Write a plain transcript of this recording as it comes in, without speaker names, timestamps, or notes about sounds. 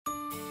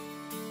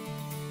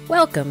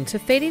Welcome to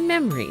Fading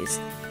Memories,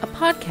 a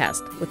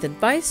podcast with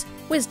advice,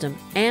 wisdom,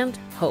 and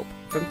hope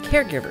from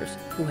caregivers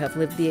who have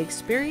lived the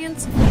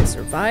experience and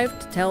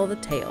survived to tell the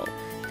tale.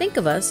 Think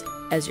of us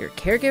as your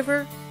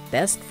caregiver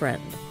best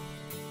friend.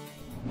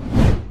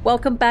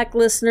 Welcome back,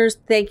 listeners.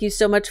 Thank you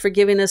so much for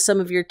giving us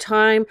some of your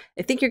time.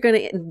 I think you're going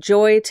to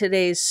enjoy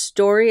today's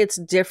story. It's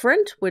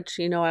different, which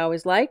I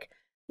always like.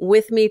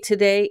 With me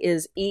today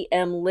is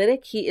EM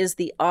Littic. He is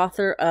the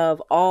author of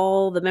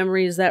All the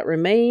Memories That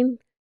Remain.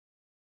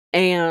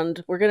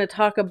 And we're going to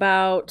talk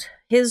about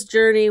his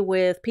journey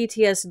with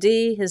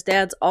PTSD, his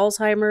dad's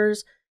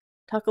Alzheimer's,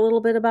 talk a little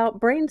bit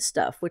about brain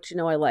stuff, which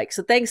I like.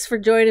 So thanks for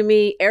joining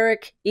me,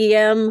 Eric,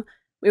 EM.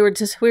 We were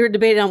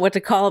debating on what to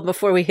call him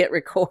before we hit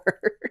record.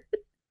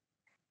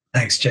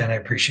 Thanks, Jen. I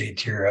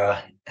appreciate your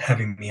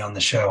having me on the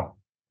show.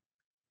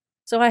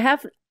 So I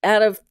have,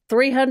 out of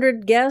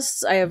 300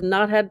 guests, I have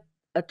not had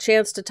a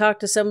chance to talk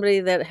to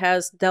somebody that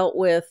has dealt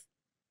with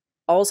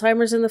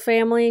Alzheimer's in the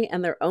family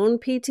and their own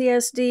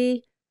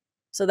PTSD.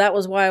 So that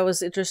was why I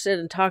was interested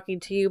in talking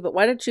to you. But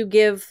why don't you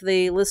give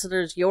the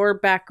listeners your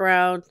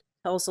background,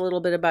 tell us a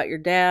little bit about your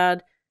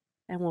dad,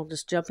 and we'll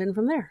just jump in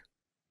from there.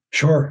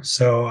 Sure.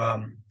 So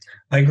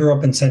I grew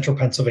up in central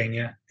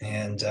Pennsylvania,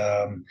 and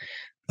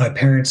my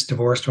parents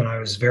divorced when I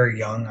was very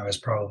young. I was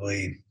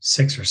probably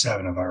 6 or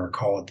 7, if I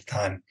recall at the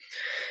time.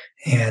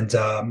 And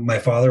my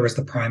father was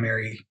the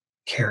primary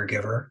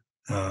caregiver.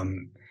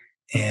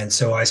 And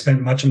so I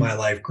spent much of my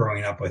life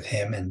growing up with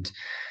him. And,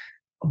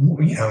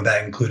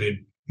 that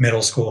included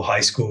middle school,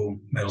 high school,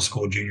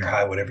 junior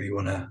high, however you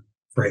want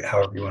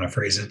to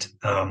phrase it,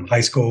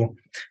 high school.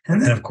 And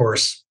then, of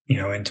course,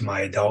 into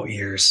my adult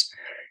years.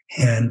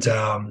 And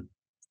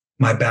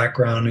my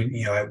background,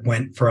 I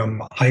went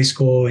from high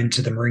school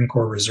into the Marine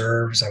Corps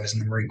Reserves. I was in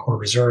the Marine Corps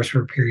Reserves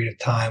for a period of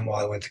time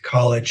while I went to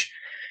college.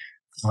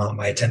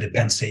 I attended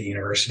Penn State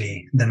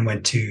University, then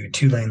went to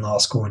Tulane Law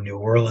School in New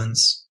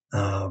Orleans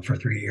for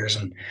 3 years.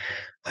 And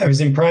I was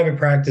in private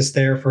practice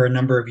there for a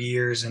number of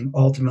years and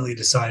ultimately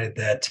decided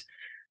that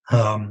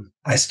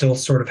I still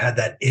sort of had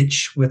that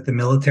itch with the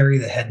military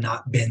that had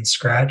not been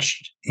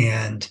scratched,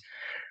 and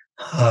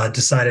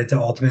decided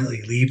to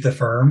ultimately leave the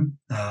firm,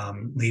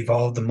 leave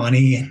all of the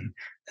money and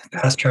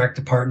fast track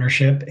to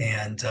partnership,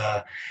 and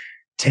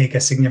take a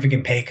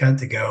significant pay cut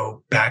to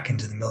go back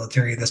into the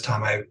military. This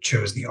time I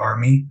chose the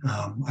Army.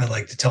 I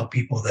like to tell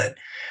people that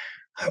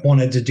I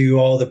wanted to do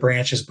all the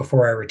branches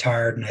before I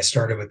retired, and I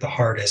started with the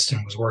hardest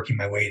and was working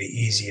my way to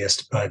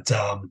easiest. But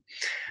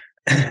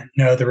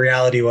no, the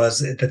reality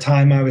was at the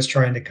time I was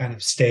trying to kind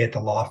of stay at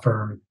the law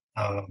firm.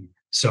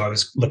 So I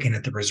was looking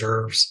at the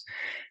reserves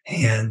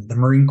and the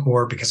Marine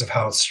Corps, because of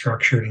how it's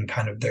structured and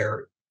kind of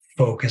their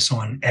focus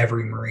on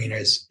every Marine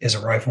is a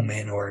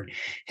rifleman, or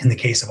in the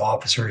case of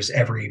officers,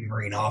 every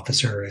Marine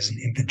officer is an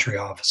infantry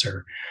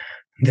officer.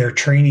 Their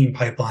training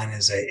pipeline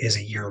is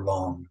a year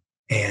long.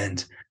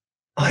 And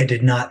I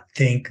did not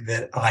think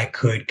that I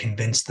could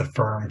convince the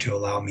firm to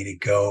allow me to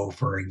go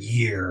for a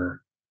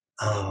year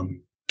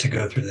to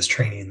go through this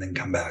training and then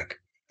come back.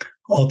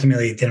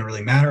 Ultimately, it didn't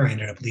really matter. I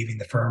ended up leaving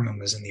the firm and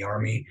was in the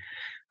Army,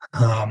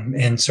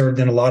 and served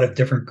in a lot of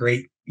different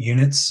great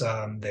units.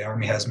 The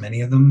Army has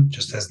many of them,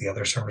 just as the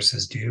other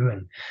services do.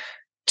 And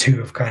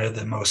 2 of kind of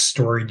the most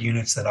storied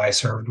units that I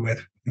served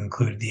with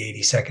included the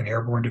 82nd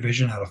Airborne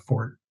Division out of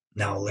Fort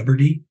now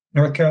Liberty,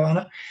 North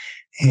Carolina,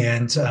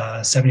 and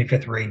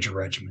 75th Ranger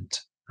Regiment,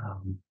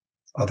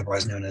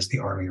 otherwise known as the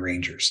Army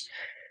Rangers.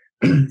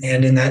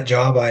 And in that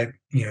job, I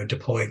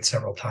deployed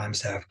several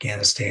times to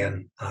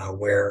Afghanistan,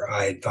 where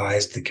I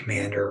advised the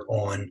commander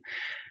on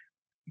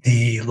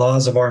the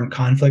laws of armed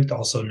conflict,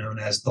 also known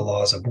as the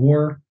laws of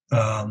war,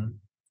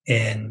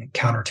 in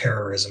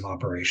counterterrorism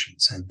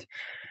operations. And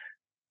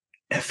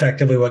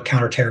effectively what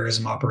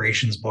counterterrorism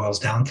operations boils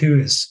down to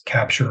is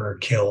capture or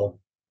kill,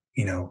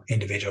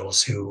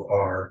 individuals who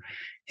are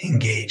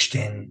engaged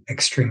in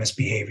extremist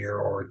behavior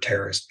or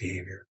terrorist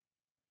behavior.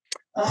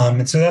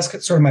 And so that's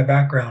sort of my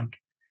background.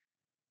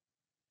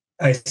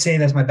 I say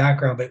that's my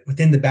background, but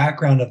within the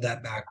background of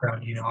that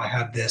background, I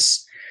have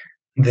this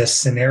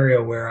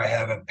scenario where I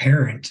have a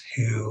parent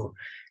who,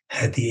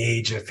 at the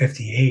age of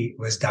 58,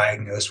 was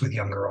diagnosed with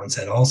younger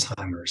onset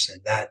Alzheimer's,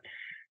 and that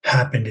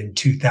happened in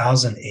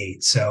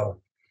 2008. So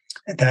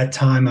at that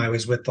time, I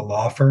was with the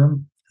law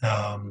firm,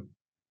 and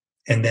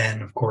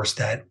then, of course,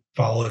 that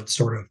followed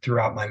sort of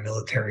throughout my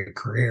military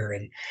career.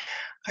 And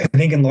I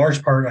think, in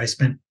large part, I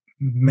spent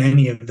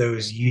many of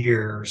those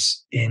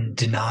years in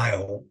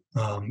denial.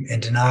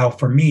 And denial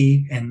for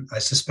me, and I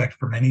suspect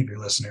for many of your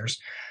listeners,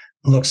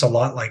 looks a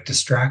lot like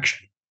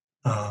distraction.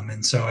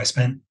 And so I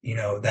spent,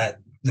 the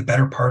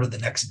better part of the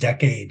next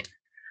decade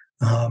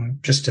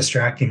just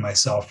distracting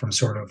myself from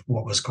sort of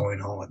what was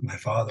going on with my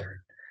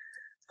father.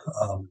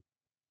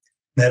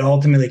 That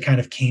ultimately kind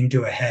of came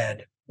to a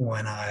head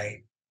when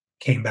I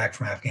came back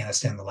from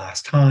Afghanistan the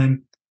last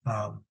time.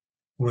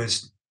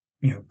 Was,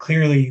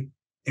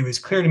 it was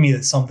clear to me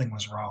that something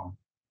was wrong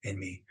in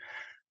me.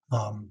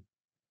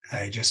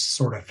 I just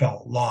sort of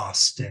felt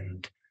lost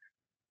and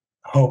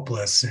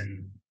hopeless,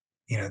 and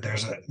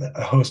there's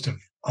a host of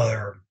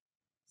other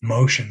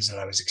emotions that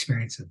I was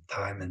experiencing at the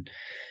time, and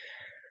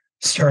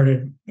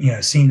started,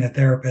 seeing a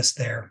therapist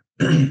there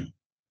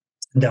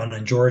down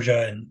in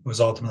Georgia, and was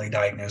ultimately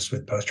diagnosed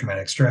with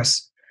post-traumatic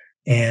stress.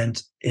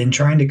 And in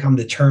trying to come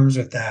to terms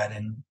with that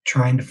and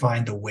trying to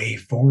find a way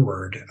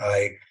forward,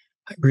 I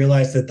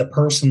realized that the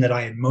person that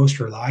I had most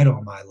relied on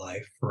in my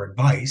life for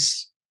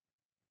advice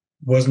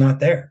was not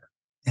there.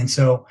 And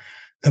so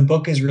the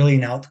book is really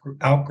an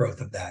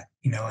outgrowth of that,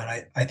 and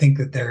I think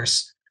that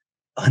there's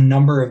a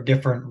number of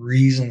different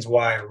reasons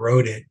why I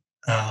wrote it.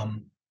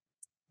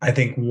 I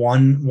think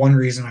one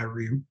reason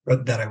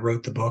that I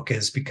wrote the book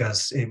is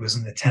because it was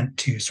an attempt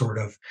to sort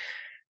of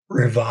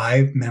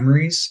revive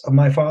memories of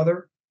my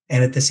father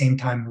and at the same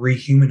time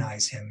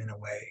rehumanize him in a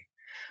way.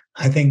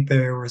 I think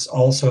there was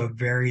also a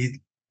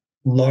very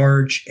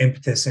large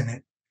impetus in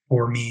it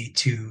for me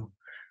to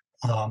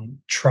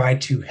try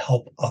to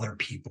help other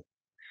people.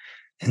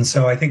 And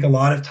so I think a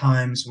lot of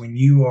times when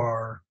you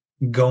are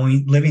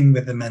living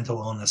with a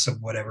mental illness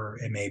of whatever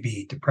it may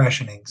be,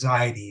 depression,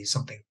 anxiety,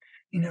 something,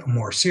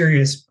 more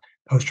serious,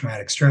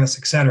 post-traumatic stress,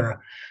 etc.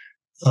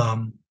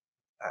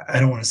 I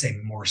don't want to say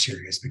more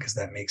serious because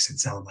that makes it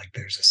sound like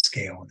there's a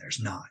scale and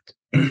there's not.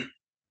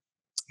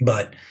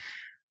 But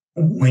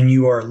when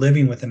you are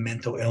living with a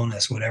mental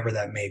illness, whatever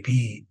that may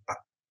be,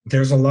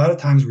 there's a lot of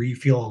times where you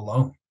feel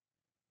alone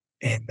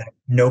and that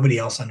nobody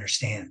else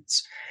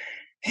understands.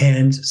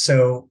 And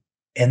so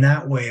in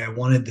that way, I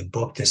wanted the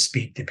book to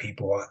speak to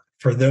people,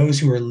 for those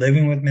who are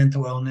living with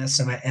mental illness.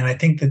 And I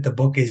think that the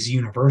book is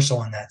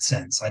universal in that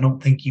sense. I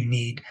don't think you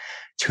need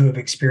to have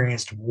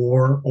experienced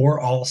war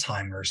or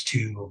Alzheimer's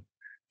to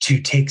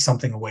take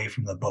something away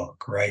from the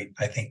book, right?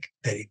 I think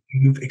that if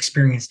you've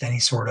experienced any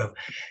sort of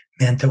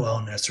mental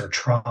illness or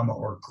trauma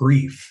or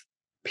grief,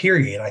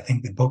 period, I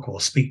think the book will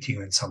speak to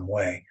you in some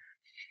way.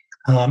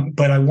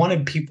 But I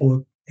wanted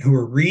people who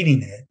are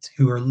reading it,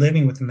 who are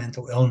living with a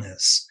mental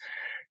illness,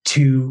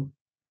 to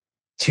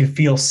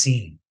feel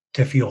seen,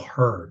 to feel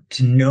heard,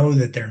 to know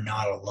that they're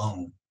not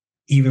alone,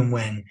 even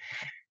when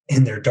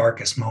in their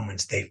darkest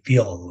moments they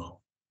feel alone.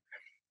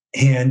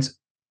 And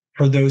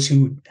for those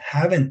who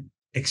haven't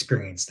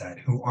experienced that,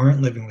 who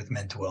aren't living with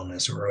mental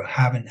illness or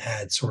haven't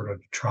had sort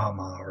of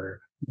trauma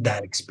or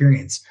that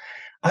experience,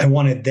 I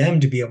wanted them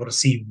to be able to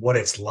see what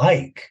it's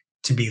like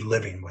to be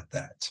living with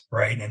that,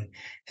 right? And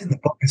the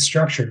book is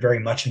structured very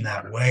much in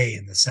that way,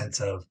 in the sense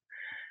of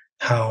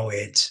how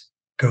it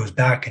goes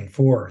back and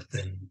forth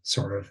and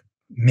sort of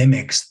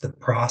mimics the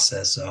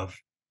process of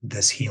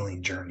this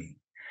healing journey.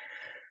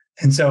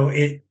 And so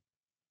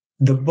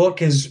the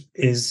book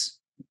is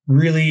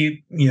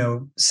really,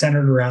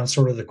 centered around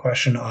sort of the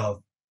question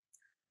of,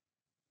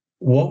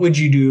 what would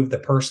you do if the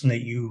person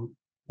that you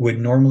would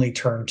normally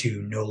turn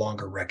to no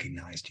longer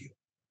recognized you?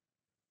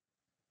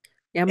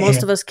 Yeah,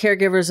 most of us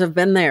caregivers have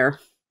been there.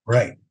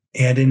 Right.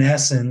 And in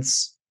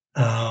essence,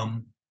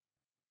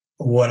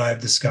 what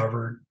I've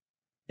discovered,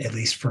 at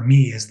least for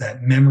me, is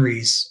that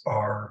memories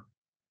are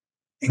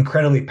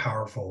incredibly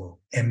powerful,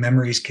 and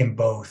memories can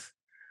both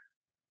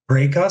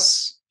break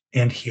us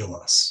and heal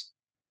us.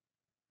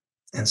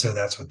 And so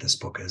that's what this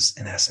book is,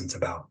 in essence,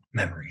 about: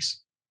 memories.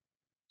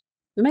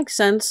 It makes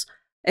sense.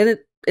 And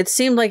it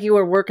seemed like you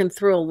were working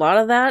through a lot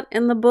of that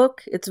in the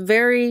book.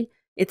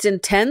 It's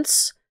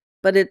intense,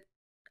 but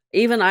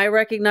even I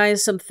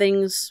recognize some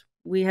things.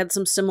 We had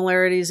some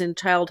similarities in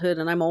childhood,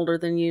 and I'm older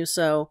than you,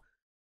 so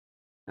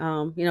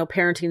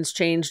parenting's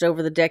changed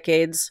over the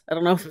decades. I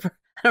don't know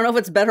if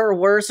it's better or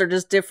worse or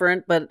just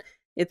different, but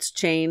it's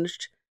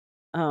changed.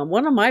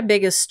 One of my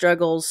biggest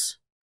struggles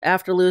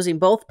after losing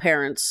both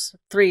parents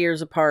 3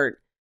 years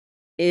apart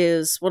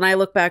is when I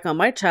look back on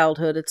my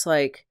childhood. It's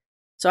like,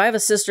 so I have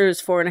a sister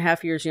who's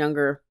 4.5 years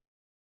younger,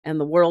 and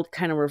the world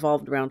kind of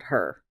revolved around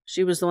her.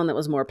 She was the one that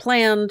was more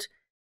planned.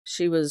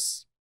 She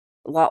was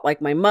a lot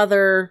like my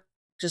mother.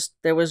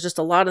 There was just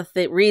a lot of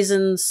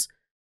reasons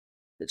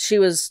that she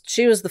was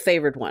the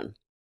favored one.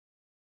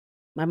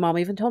 My mom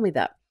even told me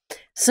that.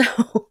 So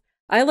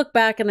I look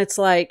back and it's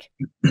like,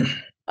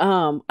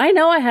 I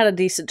know I had a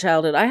decent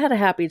childhood. I had a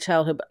happy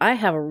childhood, but I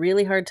have a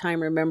really hard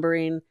time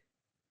remembering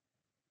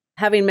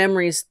having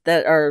memories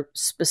that are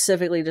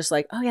specifically just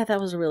like, oh yeah, that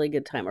was a really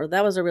good time, or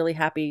that was a really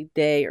happy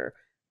day, or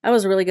that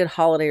was a really good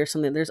holiday or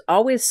something. There's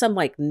always some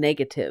like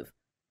negative.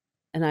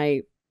 And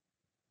I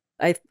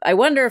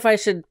wonder if I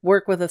should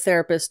work with a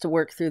therapist to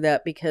work through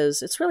that,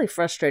 because it's really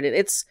frustrating.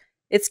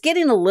 It's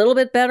getting a little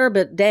bit better,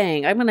 but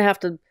dang, I'm going to have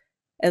to,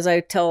 as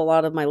I tell a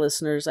lot of my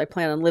listeners, I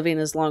plan on living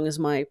as long as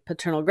my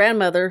paternal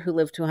grandmother, who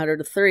lived to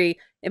 103.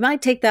 It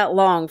might take that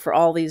long for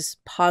all these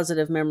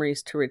positive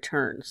memories to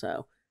return.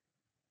 So,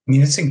 I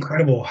mean, it's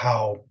incredible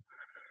how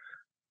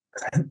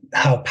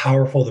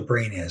powerful the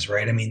brain is,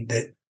 right? I mean,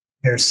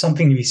 there's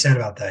something to be said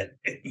about that.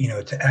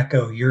 To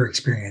echo your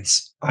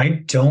experience, I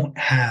don't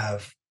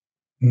have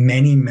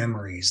many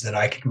memories that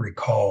I can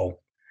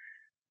recall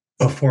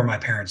before my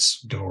parents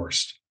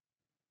divorced.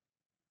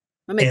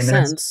 That makes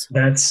sense.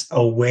 That's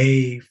a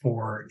way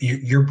for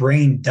your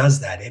brain does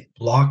that. It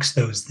blocks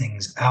those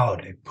things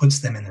out. It puts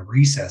them in the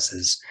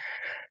recesses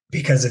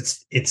because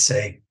it's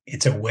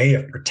a way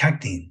of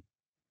protecting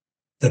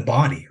the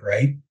body,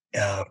 right?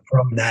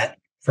 From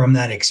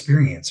that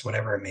experience,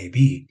 whatever it may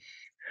be.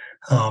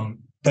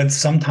 But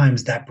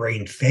sometimes that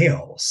brain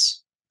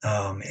fails.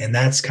 And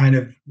that's kind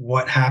of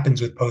what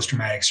happens with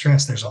post-traumatic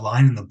stress. There's a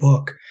line in the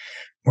book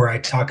where I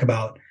talk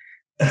about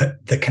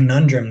the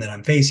conundrum that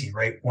I'm facing,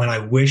 right? When I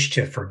wish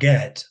to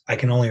forget, I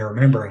can only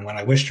remember. And when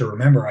I wish to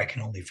remember, I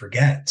can only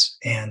forget.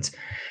 And,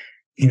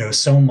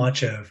 so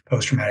much of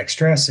post-traumatic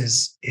stress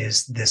is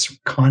this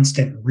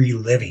constant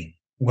reliving,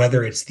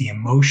 whether it's the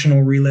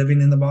emotional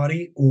reliving in the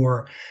body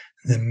or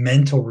the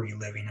mental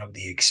reliving of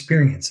the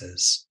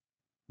experiences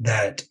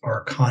that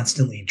are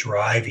constantly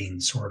driving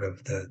sort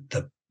of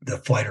the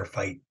flight or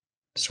fight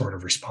sort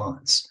of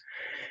response.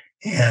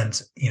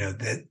 And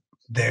the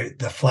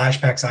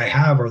flashbacks I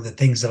have are the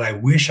things that I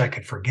wish I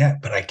could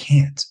forget, but I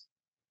can't.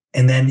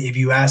 And then if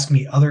you ask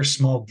me other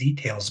small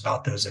details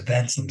about those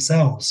events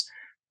themselves,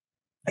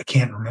 I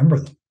can't remember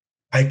them.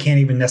 I can't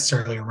even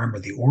necessarily remember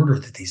the order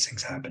that these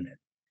things happen in.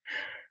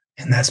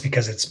 And that's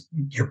because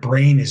your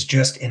brain is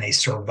just in a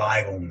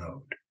survival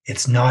mode.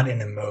 It's not in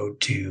a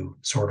mode to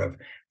sort of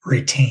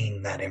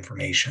retain that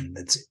information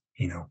that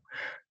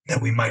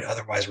we might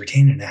otherwise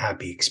retain in a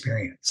happy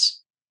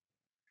experience.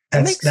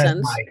 That makes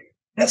sense.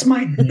 That's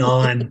my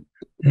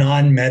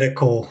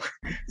non-medical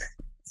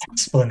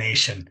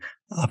explanation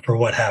for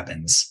what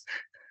happens.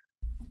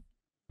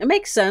 It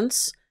makes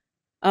sense.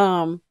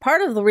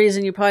 Part of the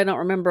reason you probably don't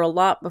remember a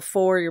lot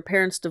before your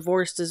parents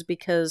divorced is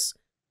because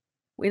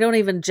we don't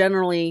even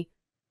generally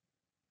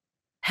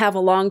have a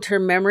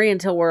long-term memory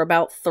until we're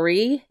about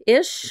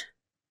 3-ish.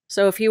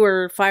 So if you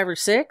were 5 or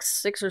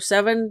 6 or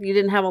 7, you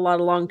didn't have a lot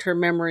of long-term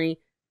memory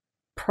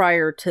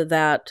prior to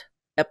that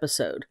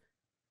episode.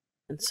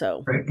 And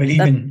so, right. But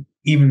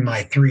even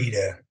my 3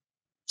 to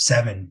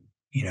 7,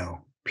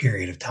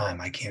 period of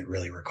time, I can't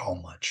really recall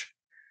much.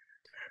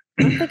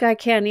 I don't think I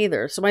can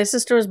either. So my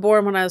sister was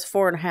born when I was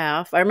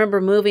 4.5. I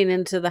remember moving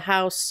into the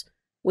house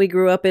we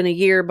grew up in a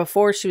year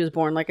before she was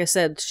born. Like I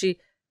said,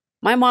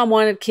 my mom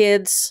wanted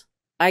kids.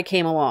 I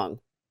came along.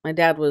 My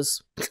dad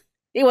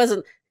he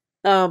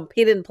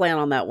didn't plan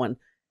on that one.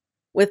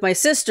 With my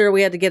sister,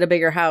 we had to get a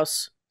bigger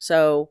house.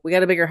 So we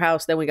got a bigger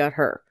house, then we got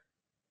her.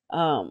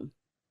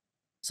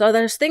 So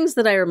there's things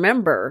that I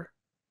remember,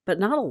 but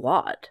not a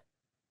lot.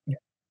 Yeah.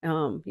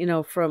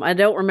 I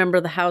don't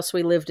remember the house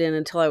we lived in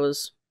until I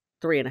was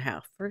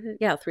 3.5.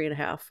 Yeah,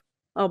 3.5.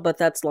 Oh, but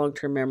that's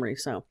long-term memory.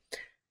 So,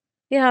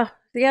 yeah,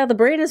 the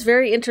brain is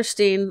very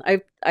interesting.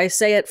 I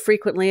say it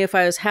frequently. If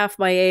I was half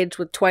my age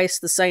with twice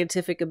the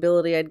scientific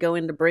ability, I'd go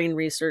into brain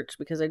research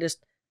because I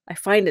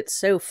find it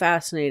so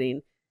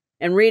fascinating.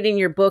 And reading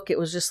your book, it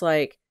was just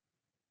like,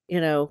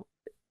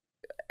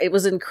 it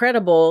was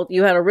incredible.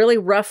 You had a really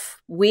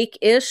rough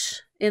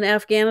week-ish in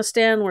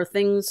Afghanistan where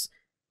things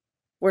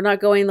were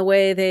not going the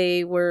way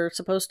they were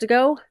supposed to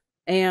go.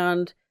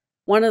 And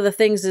one of the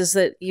things is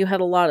that you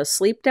had a lot of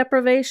sleep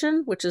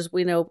deprivation, which is,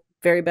 we know,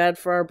 very bad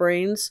for our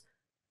brains.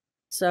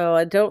 So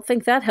I don't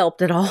think that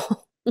helped at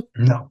all.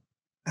 No,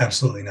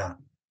 absolutely not.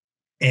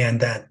 And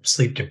that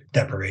sleep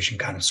deprivation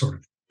kind of sort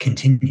of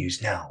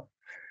continues now.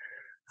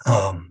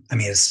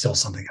 It's still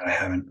something that I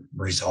haven't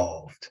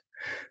resolved.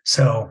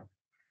 So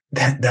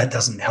that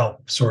doesn't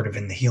help sort of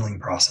in the healing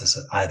process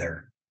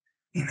either,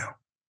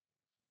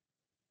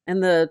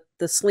 And the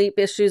sleep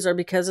issues are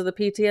because of the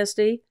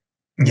PTSD?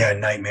 Yeah,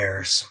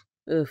 nightmares.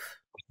 Oof.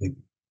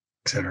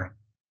 Etc.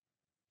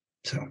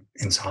 So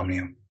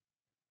insomnia.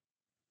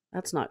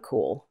 That's not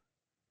cool.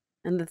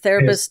 And the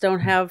therapists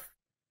don't have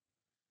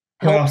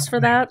helps for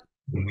that?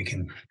 We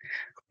can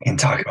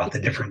talk about the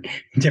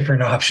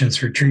different options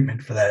for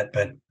treatment for that.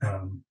 But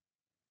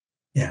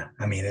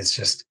it's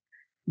just,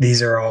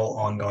 these are all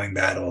ongoing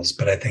battles.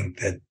 But I think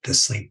that the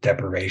sleep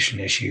deprivation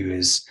issue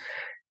is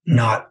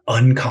not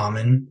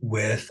uncommon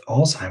with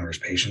Alzheimer's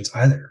patients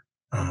either.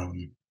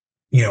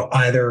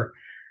 Either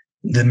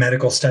the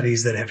medical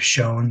studies that have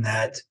shown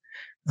that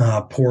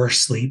poor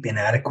sleep,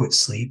 inadequate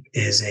sleep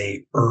is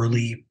a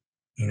early,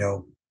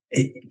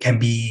 it can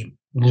be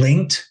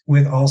linked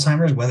with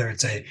Alzheimer's, whether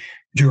it's a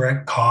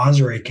direct cause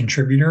or a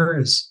contributor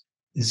is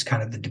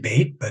kind of the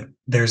debate, but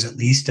there's at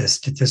least a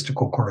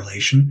statistical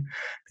correlation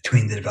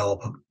between the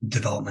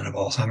development of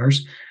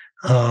Alzheimer's.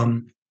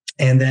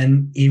 And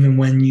then even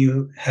when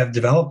you have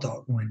developed,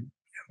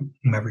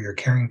 whomever you're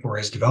caring for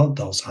has developed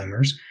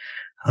Alzheimer's,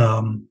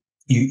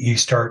 you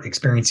start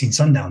experiencing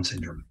sundown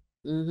syndrome.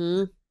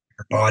 Mm-hmm.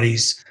 Your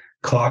body's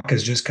clock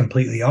is just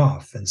completely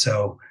off. And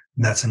so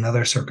that's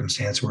another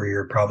circumstance where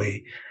you're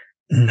probably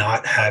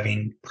not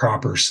having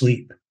proper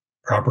sleep,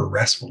 proper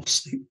restful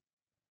sleep.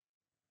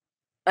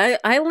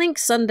 I link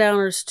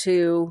sundowners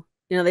to,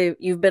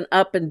 you've been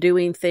up and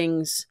doing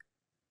things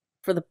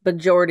for the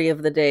majority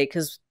of the day,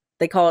 because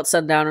they call it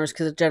sundowners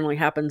because it generally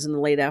happens in the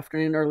late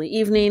afternoon, early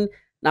evening,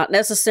 not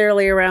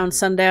necessarily around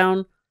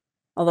sundown.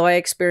 Although I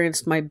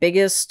experienced my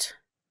biggest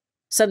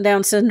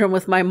sundown syndrome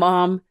with my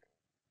mom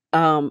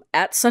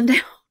at sundown.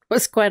 It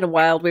was quite a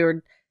wild. We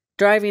were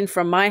driving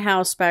from my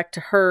house back to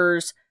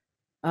hers,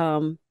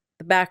 the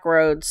back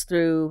roads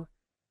through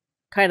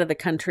kind of the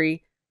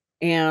country,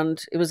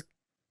 and it was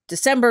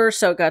December,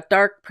 so it got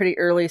dark pretty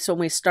early. So when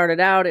we started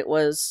out, it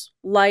was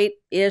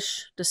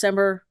light-ish,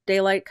 December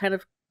daylight kind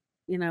of,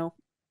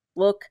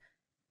 look.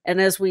 And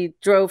as we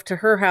drove to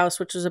her house,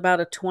 which was about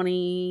a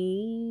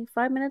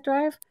 25-minute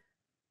drive,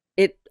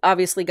 it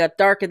obviously got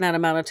dark in that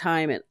amount of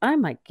time. And oh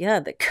my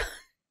God, it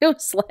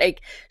was like,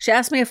 she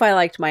asked me if I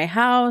liked my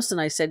house, and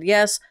I said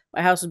yes.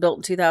 My house was built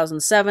in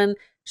 2007.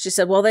 She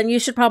said, well, then you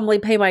should probably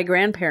pay my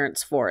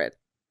grandparents for it.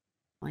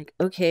 I'm like,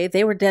 okay,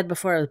 they were dead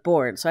before I was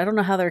born, so I don't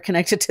know how they're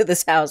connected to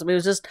this house. I mean, it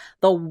was just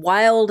the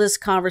wildest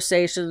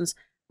conversations.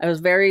 I was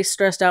very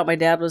stressed out. My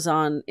dad was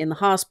in the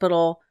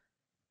hospital.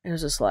 It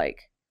was just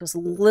like, it was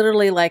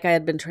literally like I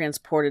had been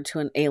transported to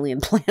an alien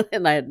planet,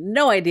 and I had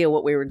no idea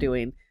what we were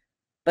doing.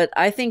 But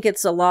I think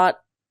it's a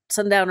lot,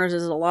 Sundowners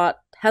has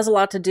a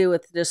lot to do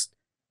with just,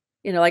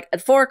 like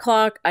at 4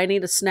 o'clock, I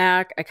need a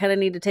snack. I kind of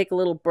need to take a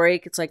little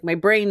break. It's like my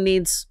brain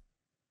needs,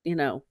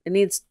 it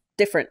needs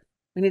different.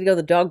 We need to go to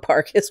the dog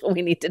park is what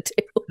we need to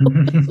do.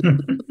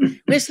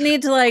 We just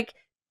need to like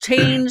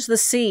change the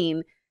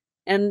scene.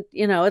 And,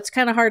 it's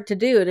kind of hard to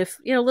do. And if,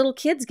 little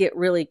kids get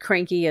really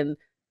cranky and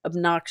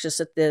obnoxious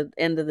at the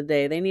end of the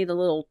day, they need a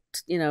little,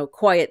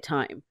 quiet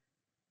time.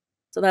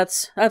 So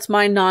that's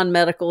my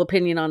non-medical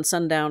opinion on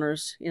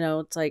Sundowners.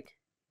 It's like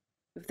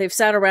if they've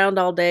sat around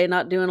all day,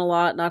 not doing a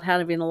lot, not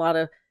having a lot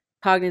of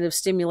cognitive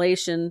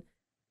stimulation,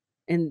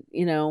 and,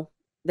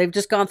 they've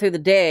just gone through the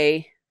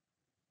day,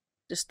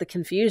 just the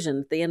confusion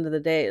at the end of the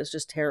day is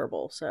just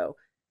terrible. So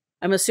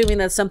I'm assuming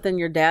that's something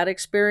your dad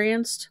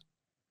experienced.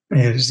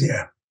 It is,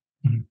 yeah.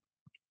 Mm-hmm.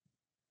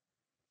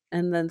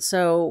 And then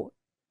so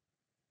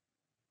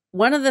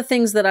one of the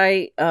things that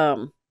I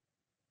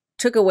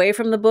took away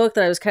from the book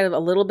that I was kind of a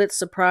little bit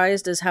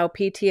surprised is how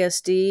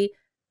PTSD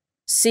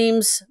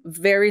seems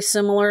very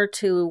similar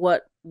to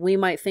what we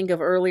might think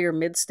of earlier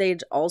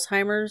mid-stage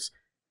Alzheimer's,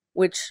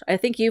 which I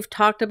think you've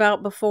talked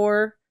about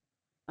before.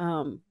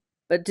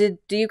 But do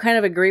you kind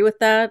of agree with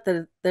that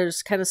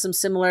there's kind of some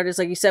similarities?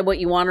 Like you said, what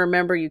you want to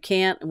remember, you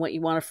can't, and what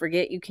you want to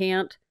forget, you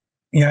can't?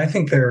 Yeah, I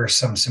think there are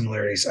some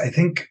similarities. I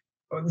think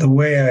the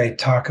way I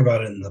talk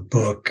about it in the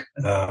book,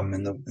 and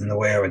the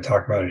way I would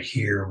talk about it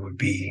here would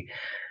be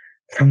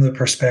from the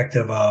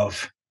perspective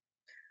of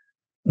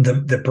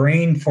the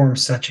brain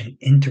forms such an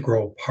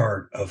integral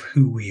part of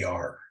who we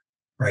are,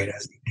 right?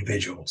 As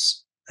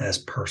individuals, as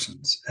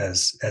persons,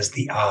 as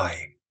the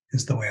I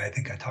is the way I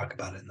think I talk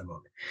about it in the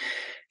book.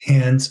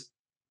 And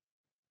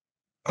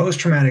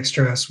post-traumatic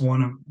stress,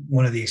 one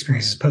of the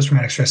experiences,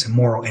 post-traumatic stress and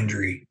moral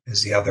injury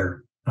is the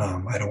other.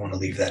 I don't want to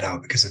leave that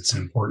out because it's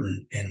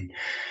important in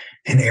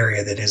an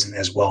area that isn't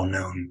as well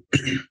known.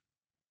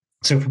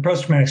 So for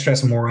post-traumatic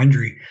stress and moral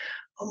injury,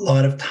 a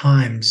lot of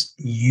times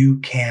you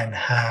can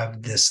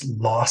have this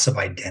loss of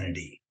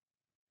identity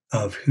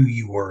of who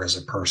you were as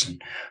a person,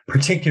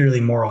 particularly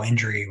moral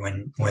injury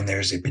when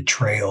there's a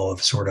betrayal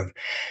of sort of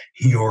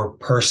your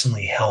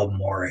personally held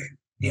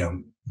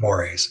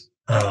mores.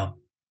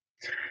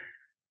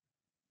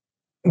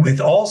 With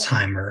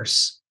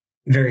Alzheimer's,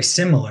 very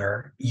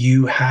similar,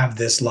 you have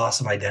this loss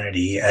of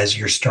identity as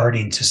you're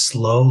starting to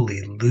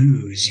slowly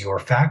lose your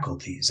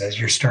faculties, as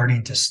you're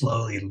starting to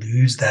slowly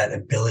lose that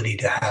ability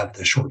to have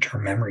the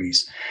short-term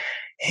memories.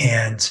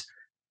 And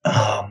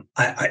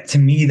to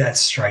me, that's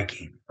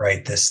striking,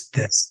 right? This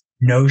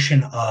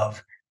notion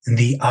of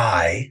the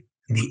I,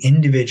 the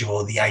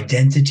individual, the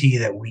identity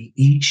that we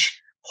each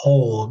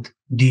hold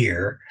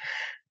dear,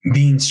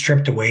 being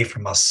stripped away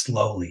from us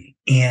slowly.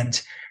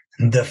 And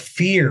the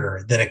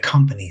fear that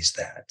accompanies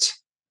that,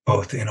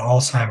 both in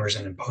Alzheimer's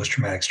and in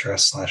post-traumatic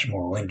stress /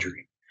 moral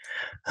injury.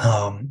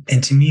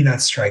 And to me,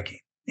 that's striking.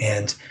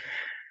 And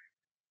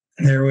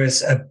there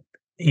was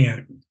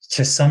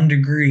to some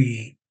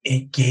degree,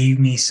 it gave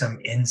me some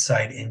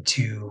insight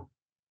into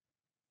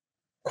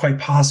quite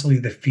possibly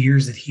the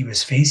fears that he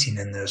was facing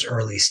in those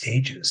early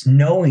stages,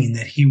 knowing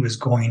that he was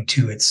going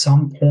to, at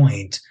some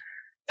point,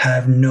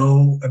 have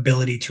no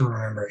ability to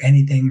remember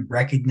anything,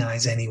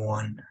 recognize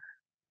anyone,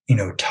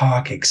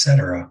 talk,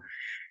 etc.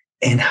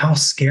 And how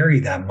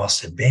scary that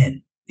must have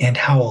been, and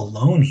how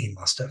alone he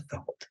must have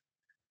felt,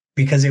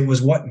 because it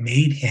was what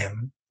made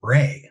him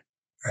Ray,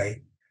 right?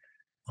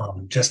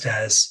 Just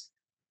as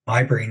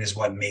my brain is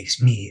what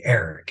makes me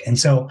Eric. And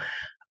so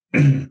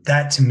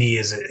that to me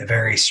is a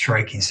very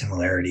striking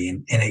similarity.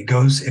 And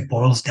it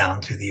boils down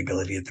to the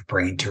ability of the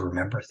brain to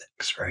remember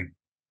things, right?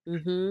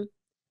 Mm-hmm.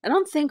 I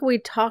don't think we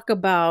talk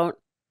about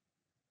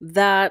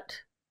that,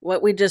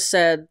 what we just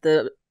said,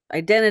 the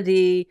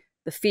identity,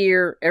 the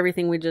fear,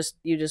 everything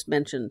you just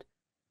mentioned.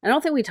 I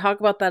don't think we talk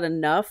about that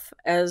enough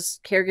as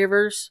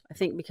caregivers. I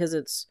think because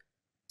it's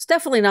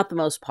definitely not the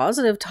most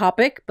positive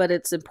topic, but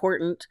it's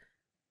important.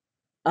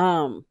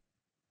 Some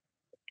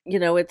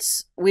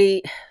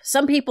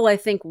people I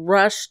think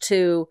rush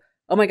to,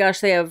 oh my gosh,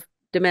 they have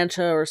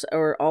dementia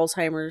or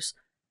Alzheimer's,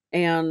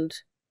 and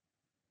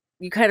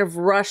you kind of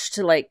rush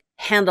to like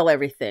handle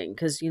everything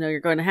because you're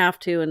going to have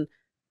to, and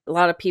a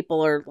lot of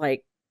people are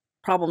like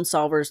problem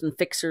solvers and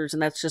fixers,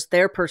 and that's just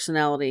their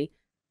personality.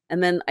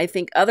 And then I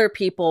think other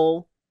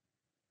people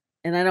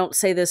and I don't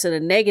say this in a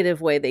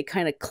negative way, they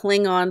kind of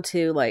cling on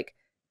to like,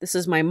 this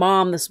is my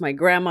mom, this is my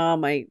grandma,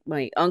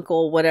 my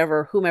uncle,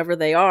 whatever, whomever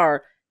they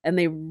are, and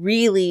they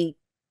really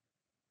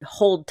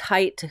hold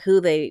tight to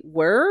who they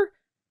were,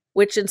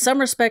 which in some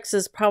respects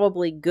is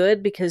probably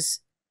good because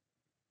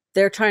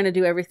they're trying to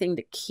do everything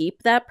to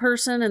keep that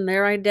person and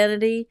their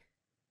identity.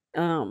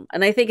 And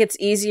I think it's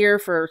easier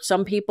for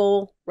some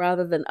people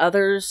rather than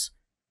others.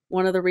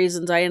 One of the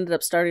reasons I ended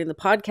up starting the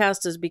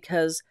podcast is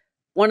because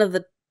one of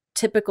the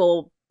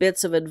typical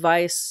bits of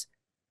advice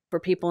for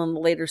people in the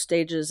later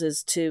stages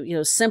is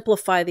to,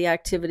 simplify the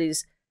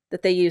activities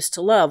that they used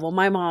to love. Well,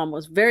 my mom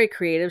was very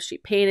creative. She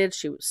painted,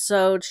 she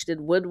sewed, she did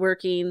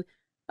woodworking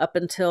up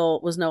until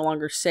it was no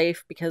longer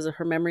safe because of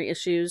her memory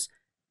issues.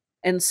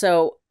 And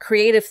so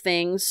creative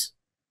things,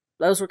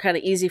 those were kind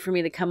of easy for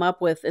me to come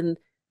up with. And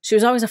she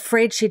was always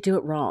afraid she'd do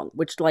it wrong,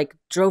 which like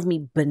drove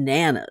me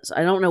bananas.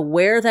 I don't know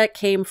where that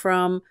came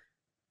from.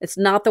 It's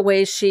not the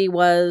way she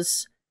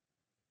was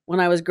when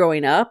I was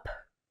growing up.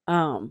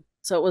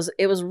 So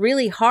it was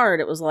really hard.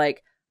 It was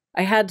like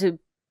I had to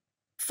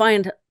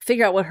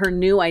figure out what her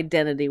new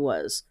identity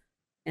was.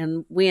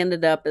 And we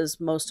ended up, as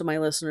most of my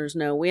listeners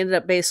know, we ended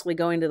up basically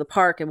going to the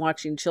park and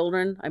watching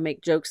children. I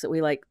make jokes that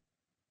we like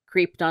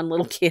creeped on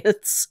little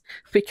kids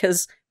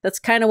because that's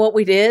kind of what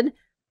we did,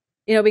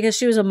 because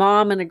she was a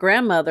mom and a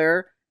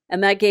grandmother,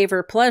 and that gave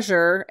her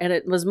pleasure. And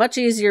it was much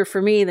easier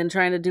for me than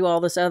trying to do all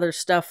this other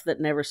stuff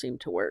that never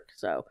seemed to work.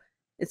 So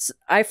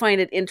I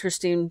find it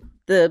interesting,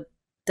 the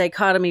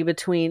dichotomy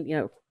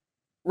between,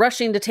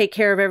 rushing to take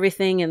care of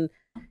everything and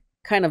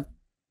kind of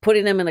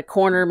putting them in a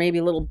corner, maybe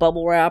a little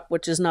bubble wrap,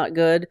 which is not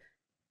good,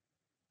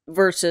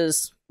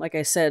 versus, like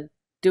I said,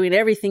 doing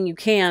everything you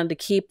can to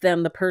keep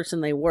them the person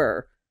they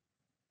were.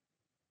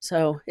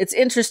 So it's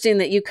interesting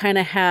that you kind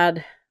of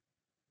had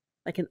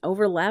like an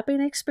overlapping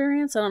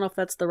experience. I don't know if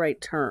that's the right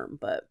term,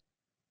 but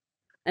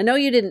I know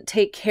you didn't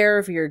take care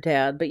of your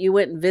dad, but you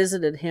went and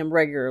visited him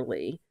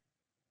regularly.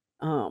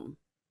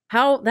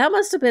 How that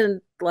must have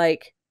been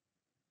like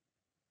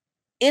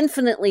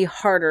infinitely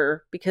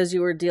harder because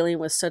you were dealing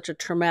with such a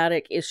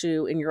traumatic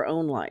issue in your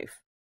own life.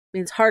 I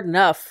mean, it's hard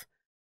enough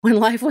when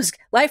life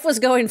was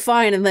going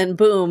fine and then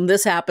boom,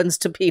 this happens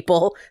to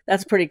people.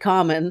 That's pretty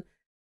common.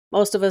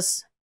 Most of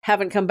us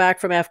haven't come back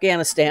from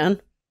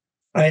Afghanistan.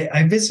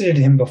 I visited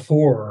him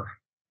before.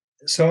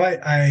 So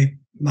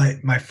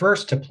my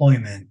first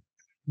deployment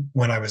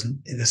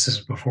this is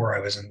before I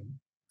was in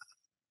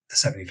the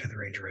 75th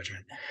Ranger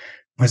Regiment,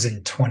 was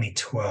in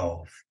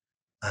 2012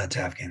 to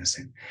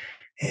Afghanistan.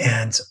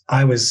 And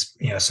I was,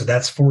 so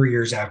that's 4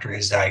 years after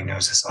his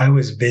diagnosis. I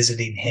was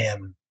visiting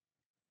him,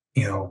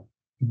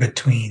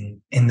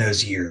 in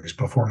those years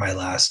before my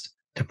last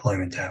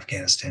deployment to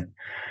Afghanistan.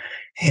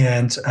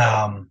 And,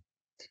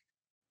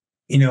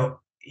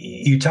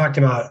 you talked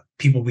about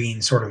people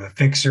being sort of a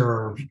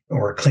fixer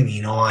or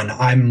clinging on.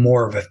 I'm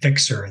more of a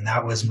fixer. And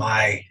that was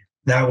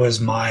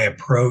my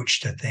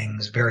approach to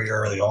things very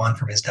early on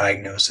from his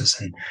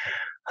diagnosis. And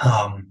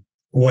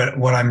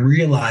what I'm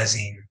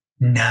realizing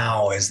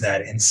now is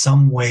that in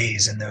some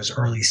ways in those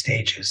early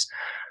stages,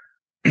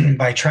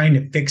 by trying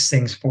to fix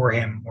things for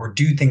him or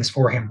do things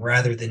for him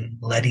rather than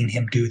letting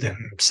him do them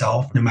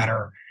himself, no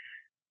matter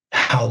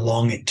how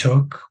long it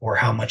took or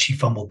how much he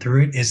fumbled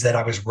through it, is that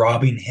I was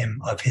robbing him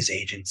of his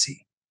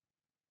agency.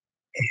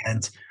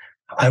 And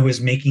I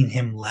was making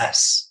him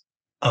less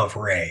of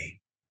Ray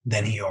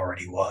than he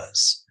already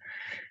was.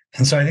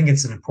 And so I think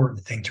it's an important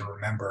thing to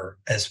remember,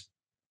 as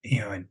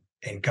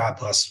and God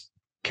bless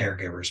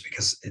caregivers,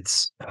 because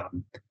it's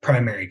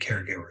primary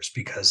caregivers,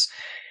 because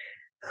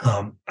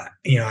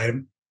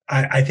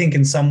I think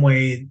in some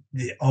way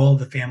all of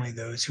the family,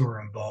 those who are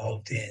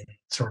involved in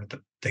sort of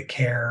the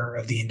care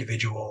of the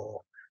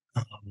individual,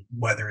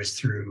 whether it's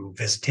through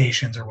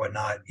visitations or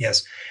whatnot,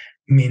 yes,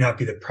 may not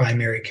be the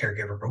primary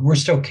caregiver, but we're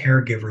still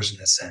caregivers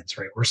in a sense,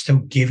 right? We're still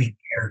giving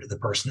care to the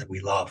person that we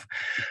love.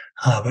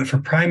 But for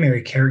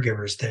primary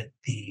caregivers, that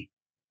the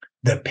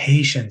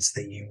patience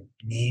that you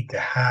need to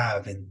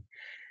have and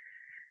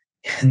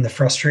the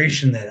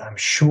frustration that I'm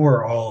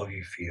sure all of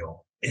you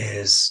feel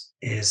is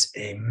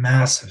a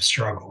massive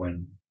struggle.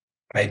 And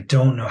I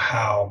don't know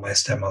how my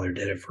stepmother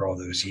did it for all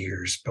those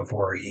years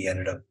before he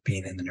ended up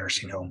being in the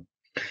nursing home,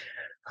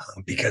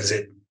 because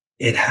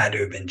it had to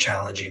have been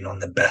challenging on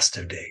the best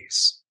of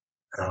days.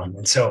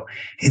 And so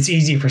it's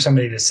easy for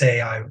somebody to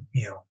say,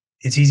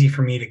 it's easy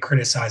for me to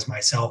criticize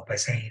myself by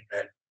saying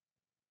that,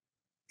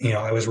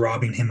 I was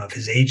robbing him of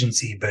his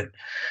agency, but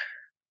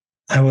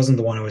I wasn't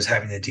the one who was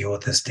having to deal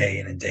with this day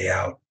in and day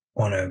out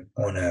on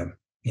a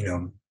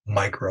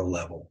micro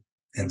level.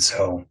 And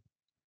so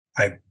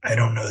I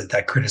don't know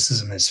that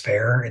criticism is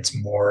fair. It's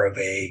more of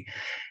a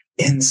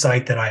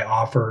insight that I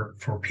offer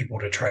for people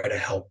to try to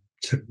help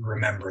to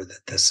remember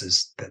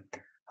that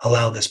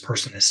allow this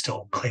person to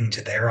still cling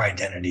to their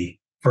identity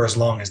for as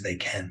long as they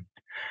can,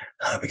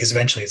 because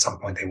eventually at some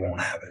point they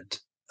won't have it.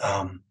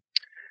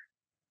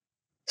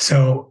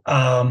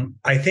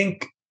 I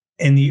think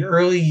in the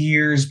early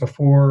years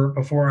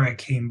before I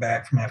came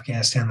back from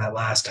Afghanistan that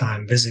last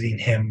time, visiting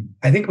him,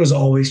 I think it was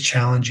always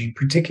challenging,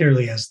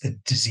 particularly as the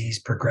disease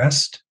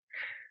progressed.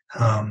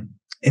 Um,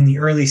 in the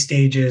early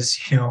stages,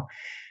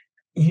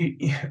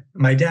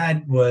 my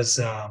dad was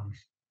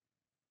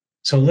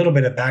so a little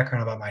bit of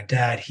background about my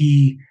dad.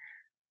 He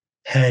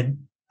had,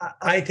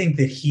 I think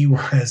that he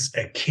was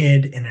a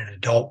kid in an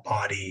adult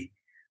body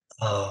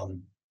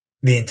um,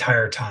 the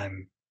entire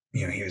time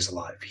he was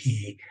alive.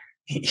 He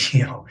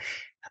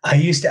I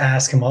used to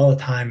ask him all the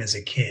time as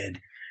a kid,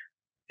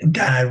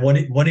 Dad,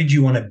 what did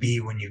you want to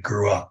be when you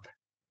grew up?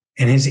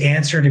 And his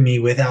answer to me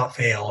without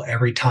fail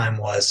every time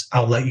was,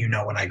 I'll let you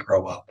know when I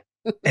grow up.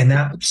 And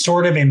that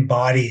sort of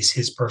embodies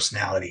his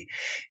personality.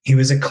 He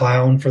was a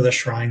clown for the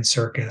Shrine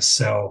Circus.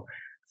 So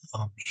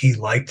he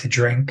liked to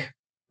drink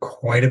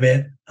quite a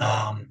bit.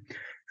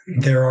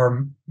 There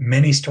are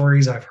many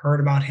stories I've heard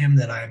about him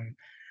that I'm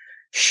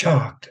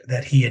shocked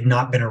that he had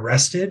not been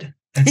arrested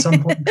at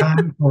some point in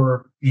time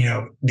for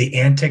the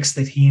antics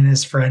that he and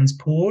his friends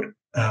pulled.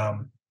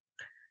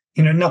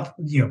 Not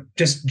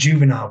just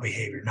juvenile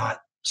behavior,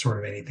 not sort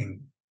of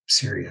anything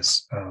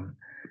serious.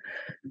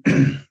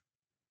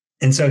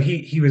 And so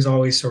he was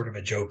always sort of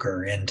a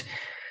joker. And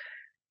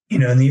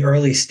in the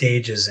early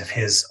stages of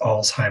his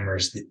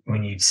Alzheimer's,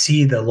 when you'd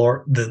see the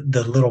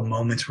little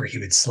moments where he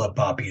would slip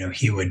up,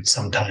 he would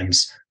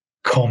sometimes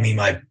call me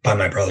by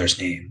my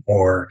brother's name,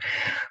 or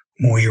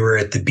we were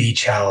at the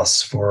beach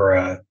house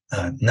for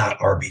not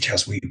our beach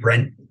house.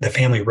 The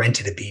family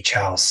rented a beach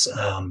house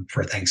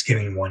for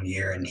Thanksgiving one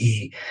year, and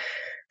he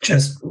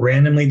just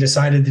randomly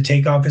decided to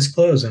take off his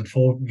clothes in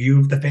full view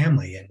of the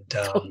family. And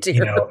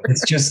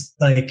it's just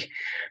like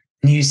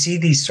you see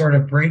these sort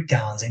of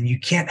breakdowns, and you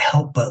can't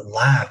help but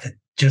laugh at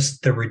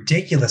just the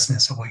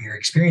ridiculousness of what you're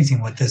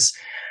experiencing, what this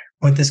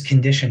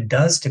condition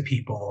does to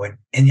people,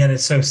 and yet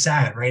it's so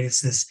sad, right?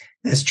 It's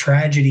this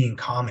tragedy and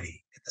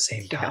comedy at the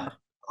same time.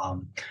 Yeah.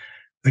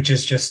 Which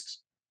is just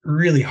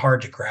really hard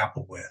to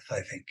grapple with,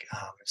 I think.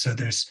 So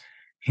there's,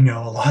 a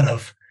lot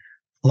of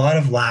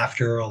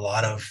laughter, a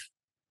lot of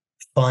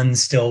fun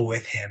still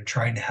with him,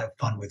 trying to have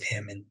fun with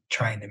him and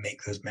trying to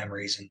make those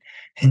memories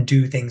and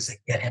do things that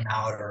get him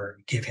out or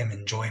give him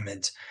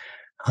enjoyment.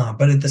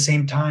 But at the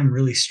same time,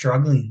 really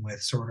struggling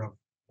with sort of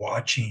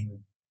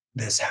watching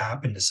this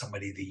happen to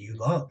somebody that you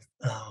love.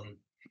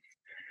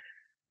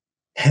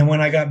 And when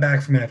I got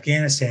back from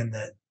Afghanistan,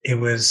 that it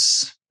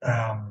was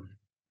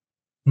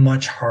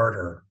much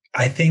harder.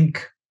 I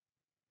think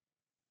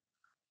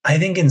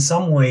in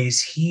some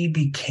ways he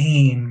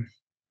became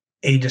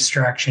a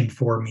distraction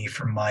for me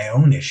from my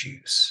own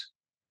issues.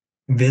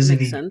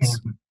 Visiting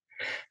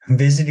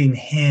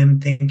him,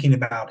 thinking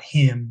about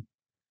him,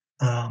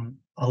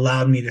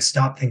 allowed me to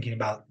stop thinking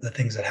about the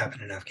things that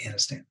happened in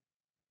Afghanistan.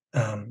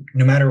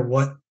 No matter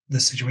what the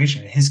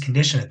situation, his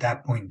condition at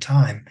that point in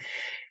time,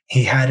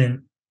 he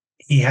hadn't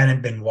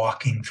been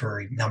walking for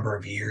a number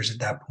of years at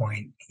that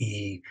point.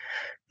 He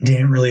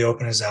didn't really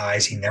open his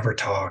eyes. He never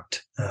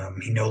talked.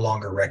 He no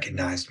longer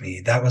recognized me.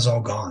 That was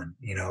all gone,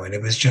 and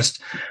it was just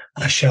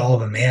a shell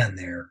of a man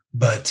there.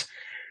 But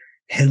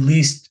at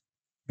least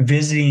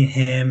visiting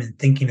him and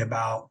thinking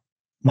about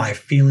my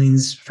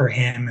feelings for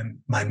him and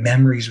my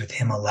memories with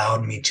him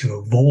allowed me to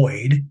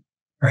avoid,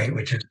 right,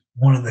 which is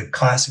one of the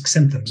classic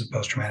symptoms of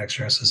post-traumatic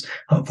stress is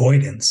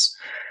avoidance.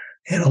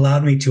 It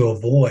allowed me to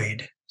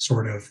avoid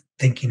sort of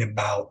thinking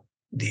about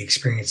the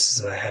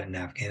experiences that I had in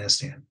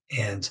Afghanistan.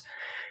 And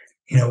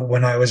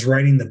when I was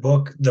writing the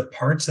book, the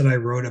parts that I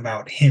wrote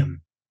about him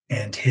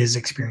and his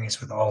experience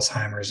with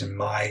Alzheimer's and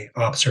my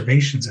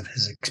observations of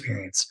his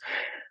experience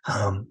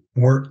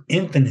were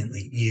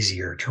infinitely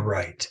easier to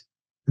write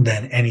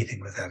than anything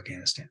with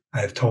Afghanistan.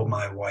 I've told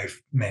my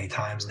wife many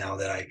times now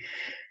that I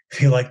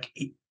feel like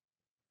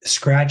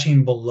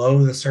scratching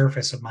below the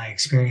surface of my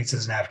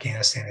experiences in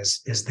Afghanistan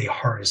is the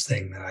hardest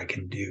thing that I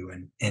can do.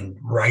 And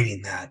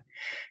writing that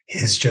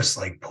is just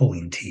like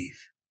pulling teeth.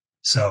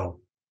 So,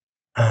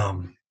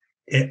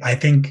 I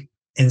think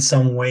in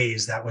some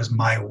ways that was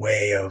my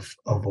way of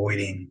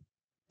avoiding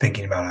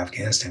thinking about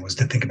Afghanistan, was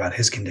to think about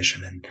his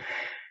condition. And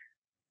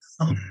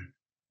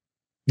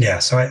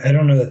so I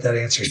don't know that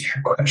answers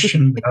your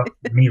question without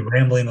me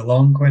rambling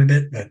along quite a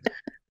bit, but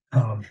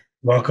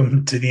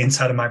welcome to the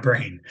inside of my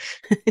brain.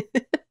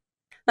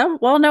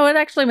 Well, no, it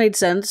actually made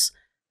sense.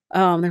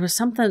 There was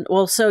something.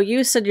 Well, so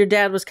you said your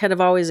dad was kind of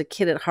always a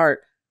kid at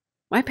heart.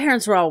 My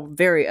parents were all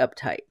very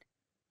uptight.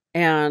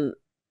 And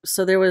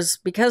so there was,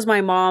 because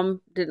my mom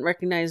didn't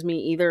recognize me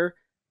either,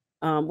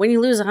 when you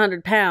lose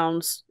 100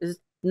 pounds, it's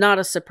not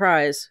a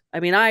surprise. I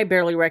mean, I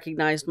barely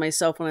recognized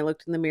myself when I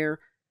looked in the mirror.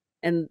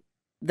 And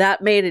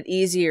that made it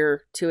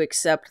easier to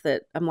accept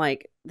that I'm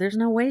like, there's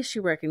no way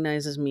she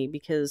recognizes me,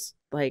 because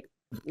like,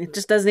 it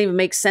just doesn't even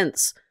make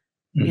sense.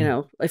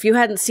 Mm-hmm. If you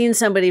hadn't seen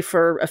somebody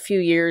for a few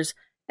years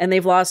and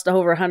they've lost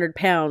over 100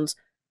 pounds,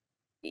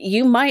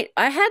 I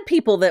had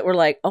people that were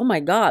like, oh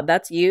my God,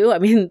 that's you. I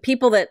mean,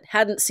 people that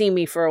hadn't seen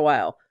me for a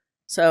while.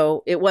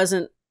 So it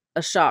wasn't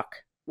a shock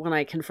when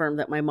I confirmed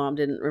that my mom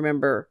didn't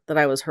remember that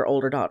I was her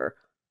older daughter.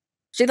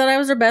 She thought I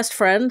was her best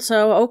friend,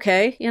 so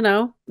okay,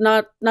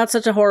 not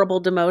such a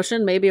horrible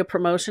demotion, maybe a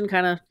promotion,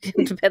 kind of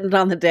depended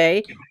on the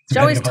day. She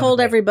Depending always upon the told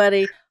day.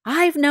 everybody,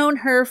 "I've known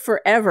her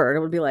forever." And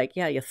it would be like,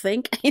 "Yeah, you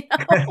think?"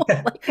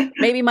 Like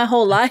maybe my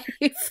whole life.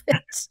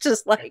 It's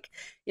just like,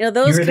 You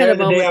those were kind there of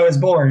the day moments. I was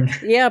born.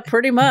 Yeah,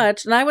 pretty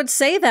much. And I would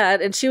say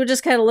that, and she would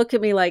just kind of look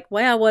at me like,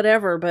 "Well,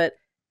 whatever." But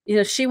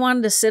she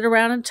wanted to sit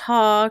around and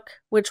talk,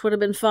 which would have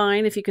been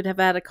fine if you could have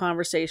had a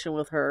conversation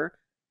with her.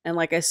 And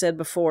like I said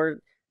before,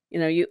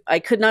 I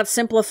could not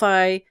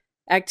simplify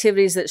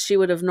activities that she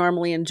would have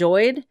normally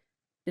enjoyed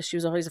because she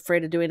was always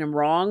afraid of doing them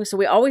wrong. So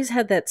we always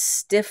had that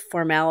stiff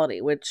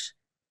formality, which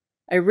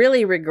I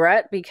really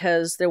regret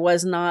because there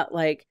was not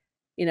like,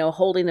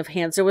 holding of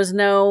hands. There was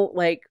no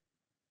like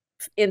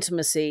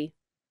intimacy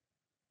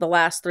the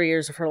last 3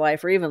 years of her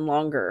life or even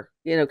longer,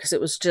 because it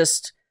was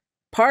just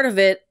part of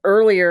it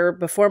earlier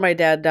before my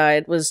dad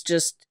died was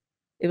just,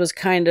 it was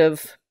kind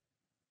of,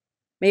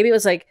 maybe it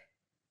was like,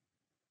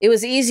 it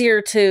was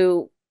easier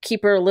to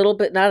keep her a little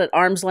bit, not at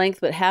arm's length,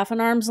 but half an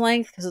arm's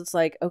length. Because it's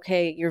like,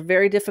 okay, you're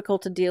very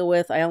difficult to deal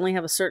with. I only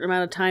have a certain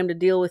amount of time to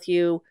deal with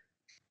you.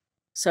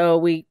 So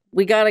we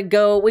got to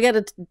go. We got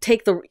to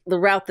take the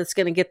route that's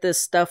going to get this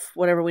stuff,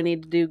 whatever we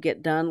need to do,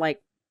 get done.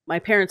 Like my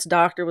parents'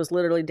 doctor was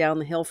literally down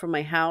the hill from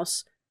my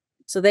house.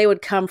 So they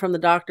would come from the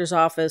doctor's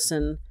office,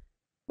 and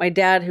my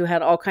dad, who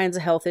had all kinds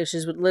of health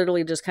issues, would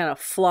literally just kind of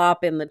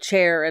flop in the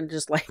chair and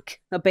just like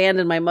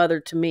abandon my mother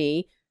to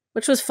me,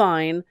 which was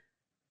fine.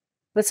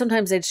 But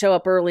sometimes they'd show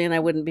up early and I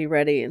wouldn't be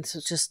ready. And so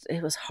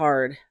it was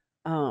hard.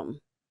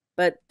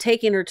 But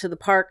taking her to the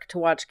park to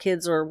watch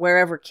kids or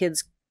wherever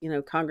kids,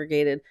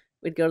 congregated,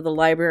 we'd go to the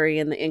library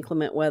in the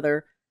inclement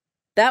weather.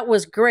 That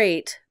was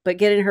great. But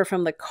getting her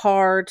from the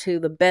car to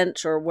the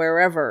bench or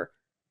wherever,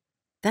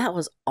 that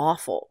was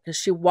awful because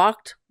she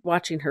walked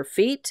watching her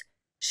feet.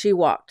 She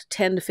walked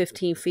 10 to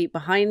 15 feet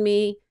behind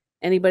me.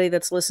 Anybody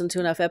that's listened to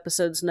enough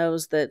episodes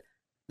knows that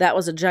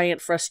was a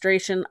giant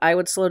frustration. I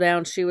would slow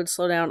down. She would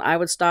slow down. I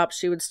would stop.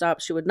 She would stop.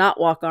 She would not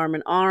walk arm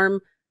in arm.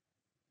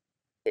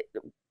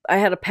 I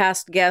had a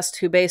past guest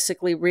who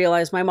basically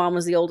realized my mom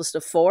was the oldest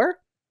of 4.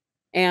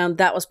 And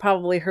that was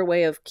probably her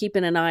way of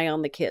keeping an eye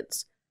on the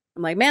kids.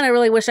 I'm like, man, I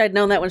really wish I'd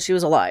known that when she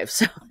was alive.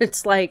 So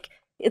it's like,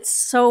 it's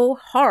so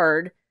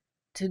hard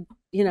to,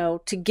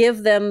 to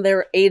give them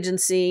their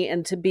agency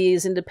and to be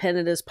as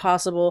independent as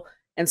possible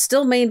and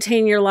still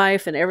maintain your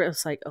life. And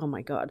it's like, oh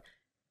my God.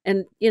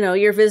 And,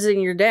 you're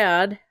visiting your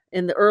dad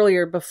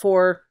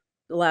before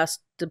the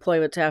last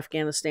deployment to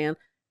Afghanistan.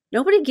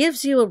 Nobody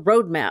gives you a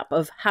roadmap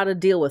of how to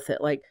deal with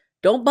it. Like,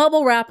 don't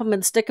bubble wrap them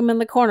and stick them in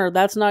the corner.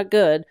 That's not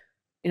good.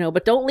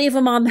 But don't leave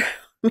them on there.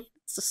 I mean,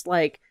 it's just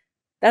like,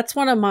 that's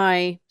one of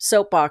my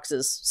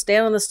soapboxes.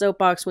 Stand on the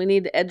soapbox. We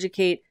need to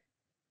educate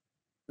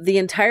the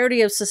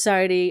entirety of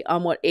society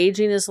on what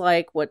aging is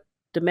like, what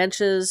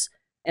dementias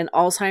and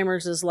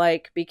Alzheimer's is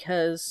like,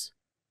 because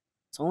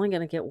it's only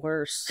going to get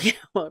worse.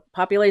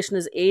 Population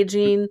is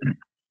aging.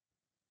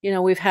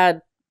 We've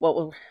had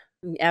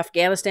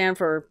Afghanistan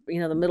for,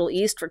 the Middle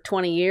East for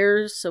 20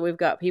 years. So we've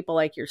got people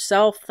like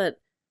yourself that,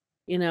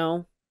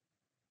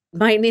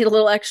 might need a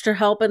little extra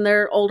help in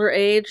their older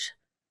age.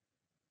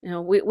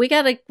 We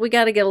gotta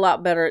get a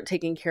lot better at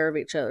taking care of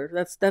each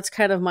other. That's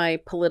kind of my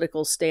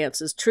political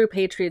stance. Is true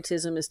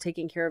patriotism is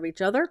taking care of each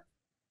other,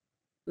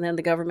 and then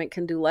the government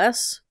can do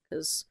less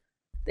because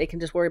they can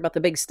just worry about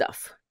the big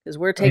stuff. Because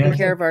we're taking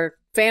care of our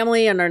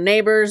family and our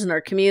neighbors and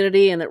our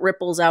community, and it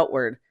ripples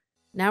outward.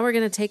 Now we're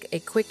going to take a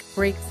quick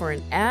break for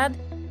an ad.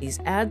 These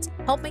ads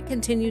help me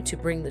continue to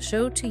bring the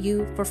show to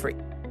you for free.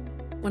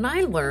 When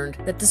I learned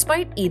that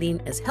despite eating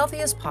as healthy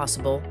as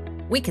possible,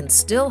 we can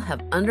still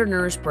have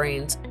undernourished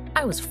brains,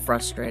 I was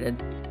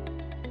frustrated.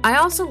 I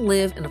also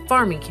live in a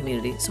farming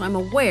community, so I'm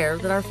aware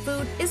that our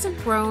food isn't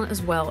grown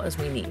as well as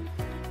we need.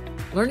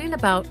 Learning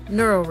about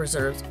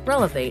neuroreserves,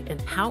 Relevate,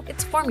 and how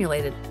it's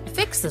formulated to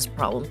fix this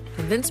problem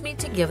convinced me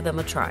to give them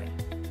a try.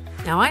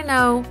 Now I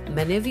know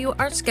many of you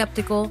are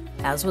skeptical,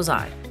 as was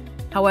I.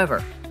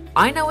 However,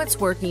 I know it's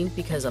working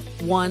because of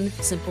one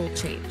simple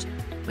change.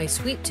 My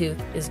sweet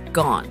tooth is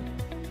gone.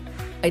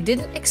 I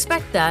didn't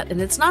expect that,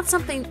 and it's not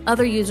something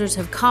other users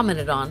have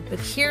commented on, but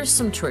here's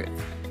some truth.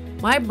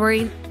 My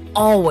brain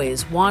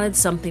always wanted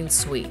something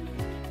sweet.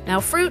 Now,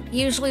 fruit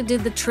usually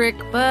did the trick,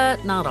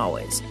 but not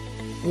always.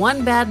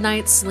 One bad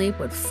night's sleep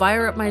would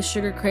fire up my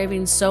sugar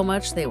cravings so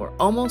much they were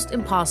almost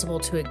impossible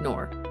to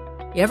ignore.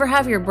 You ever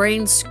have your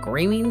brain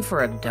screaming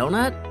for a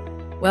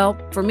donut? Well,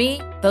 for me,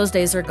 those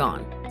days are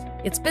gone.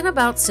 It's been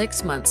about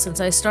 6 months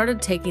since I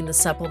started taking the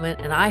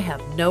supplement, and I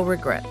have no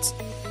regrets.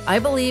 I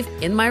believe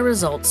in my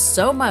results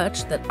so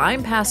much that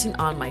I'm passing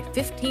on my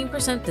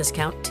 15%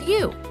 discount to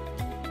you.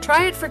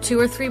 Try it for 2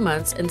 or 3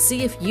 months and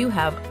see if you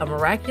have a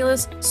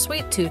miraculous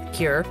sweet tooth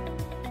cure,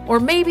 or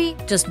maybe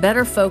just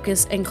better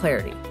focus and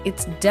clarity.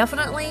 It's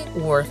definitely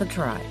worth a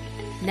try.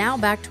 Now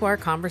back to our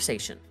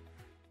conversation.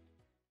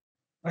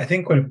 I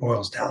think what it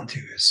boils down to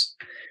is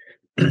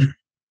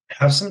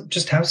have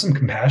some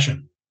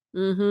compassion.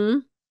 Mm-hmm.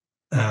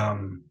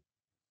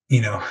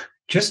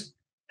 Just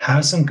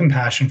have some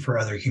compassion for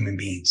other human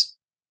beings.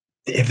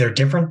 If they're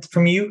different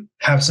from you,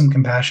 have some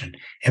compassion.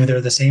 If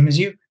they're the same as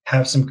you,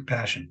 have some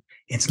compassion.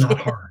 It's not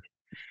hard.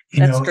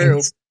 That's true.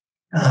 It's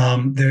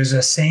there's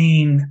a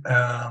saying.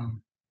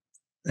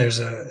 There's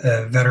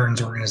a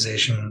veterans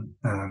organization.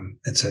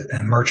 It's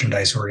a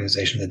merchandise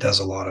organization that does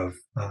a lot of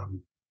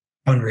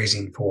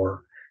fundraising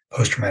for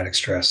post-traumatic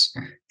stress,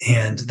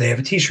 and they have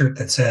a T-shirt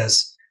that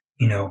says,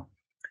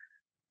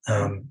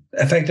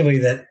 effectively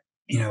that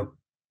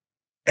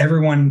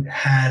everyone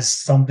has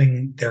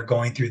something they're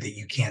going through that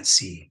you can't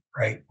see,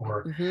 right?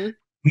 Or Mm-hmm.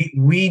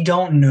 we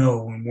don't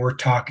know when we're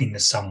talking to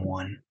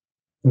someone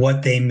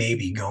what they may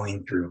be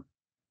going through.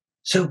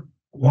 So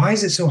why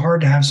is it so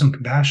hard to have some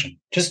compassion?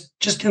 Just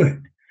do it.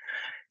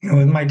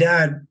 With my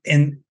dad,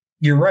 and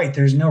you're right,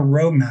 there's no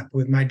roadmap.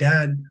 With my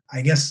dad,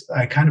 I guess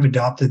I kind of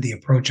adopted the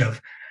approach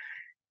of,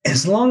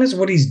 as long as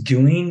what he's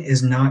doing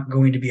is not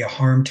going to be a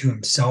harm to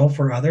himself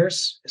or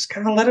others, just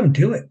kind of let him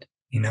do it.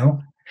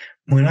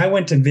 When I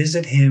went to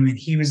visit him and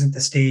he was at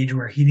the stage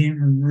where he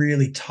didn't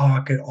really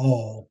talk at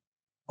all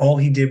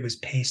he did was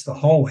pace the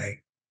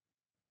hallway.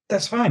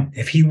 That's fine.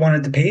 If he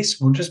wanted to pace,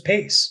 we'll just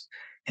pace.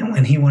 And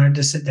when he wanted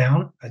to sit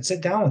down, I'd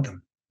sit down with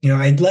him.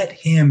 I'd let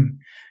him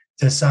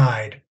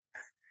decide,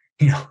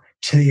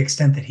 to the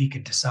extent that he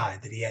could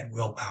decide, that he had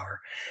willpower,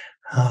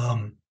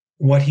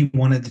 what he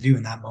wanted to do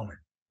in that moment.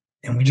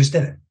 And we just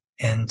did it.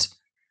 And,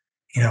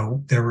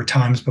 there were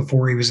times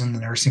before he was in the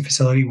nursing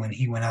facility when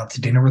he went out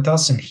to dinner with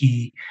us and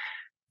he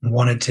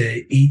wanted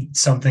to eat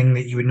something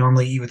that you would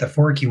normally eat with a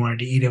fork. He wanted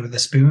to eat it with a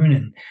spoon.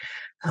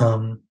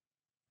 And,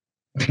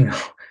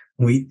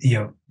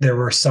 there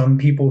were some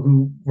people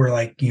who were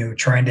like,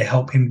 trying to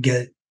help him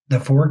get the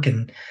fork.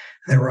 And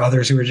there were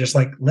others who were just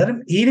like, let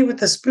him eat it with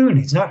the spoon.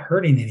 He's not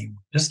hurting anyone.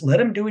 Just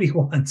let him do what he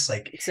wants.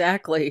 Like,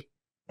 Exactly.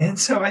 and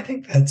so I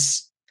think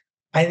that's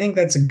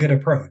a good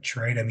approach,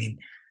 right? I mean,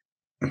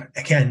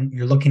 again,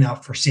 you're looking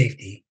out for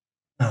safety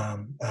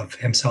of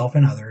himself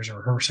and others,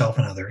 or herself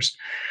and others.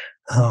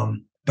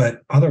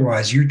 But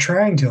otherwise, you're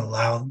trying to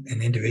allow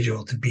an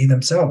individual to be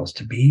themselves,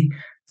 to be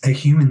the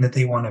human that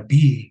they want to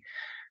be.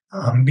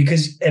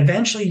 Because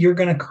eventually you're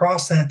going to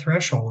cross that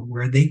threshold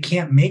where they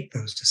can't make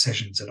those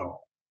decisions at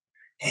all.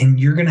 And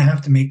you're going to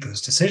have to make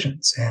those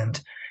decisions.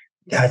 And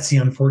that's the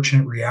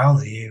unfortunate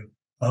reality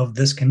of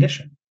this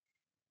condition.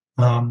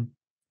 And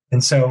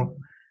so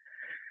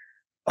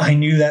I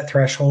knew that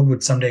threshold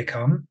would someday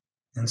come.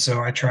 And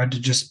so I tried to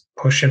just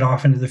push it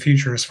off into the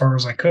future as far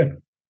as I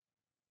could.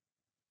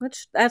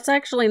 Which, that's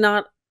actually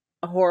not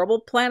a horrible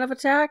plan of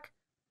attack.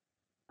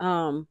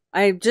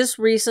 I just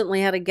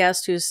recently had a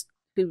guest who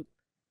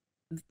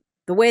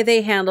the way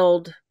they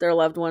handled their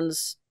loved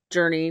one's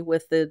journey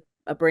with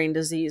a brain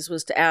disease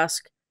was to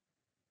ask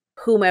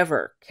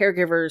whomever,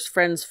 caregivers,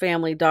 friends,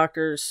 family,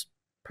 doctors,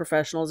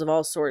 professionals of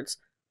all sorts,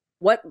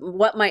 what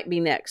might be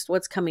next,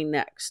 what's coming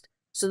next,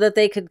 so that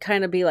they could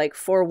kind of be like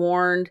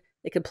forewarned,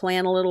 they could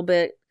plan a little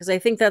bit. Because I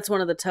think that's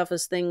one of the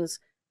toughest things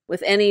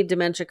with any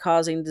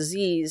dementia-causing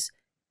disease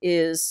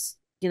is,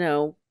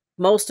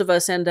 most of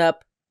us end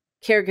up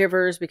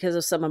caregivers because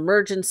of some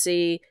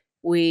emergency.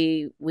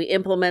 We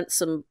implement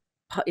some,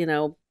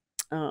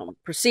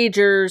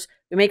 procedures.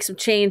 We make some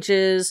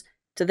changes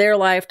to their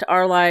life, to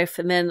our life,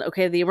 and then,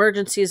 okay, the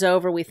emergency is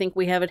over. We think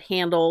we have it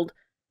handled.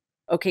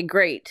 Okay,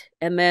 great.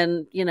 And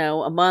then,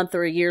 a month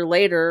or a year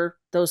later,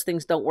 those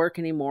things don't work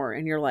anymore.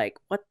 And you're like,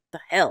 what the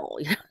hell?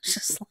 It's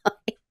just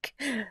like,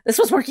 this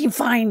was working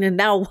fine, and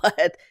now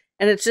what?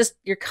 And it's just,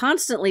 you're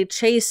constantly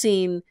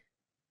chasing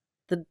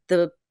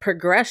the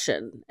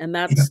progression, and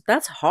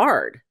that's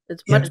hard.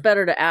 It's much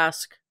better to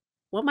ask,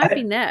 what might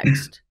be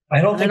next? I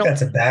don't think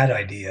that's a bad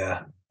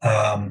idea.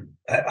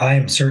 I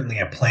am certainly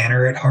a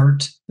planner at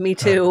heart. Me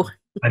too.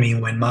 I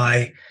mean, when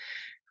my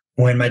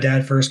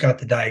dad first got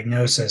the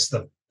diagnosis,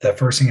 the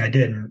first thing I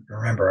did, and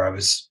remember, I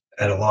was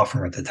at a law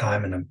firm at the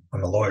time, and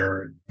I'm a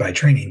lawyer by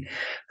training.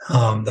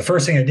 The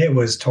first thing I did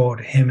was told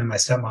him and my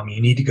stepmom,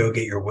 you need to go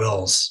get your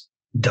wills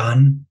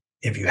done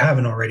if you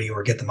haven't already,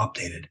 or get them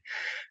updated,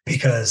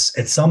 because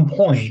at some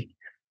point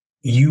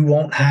you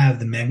won't have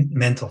the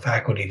mental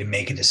faculty to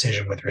make a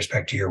decision with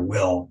respect to your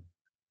will.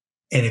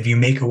 And if you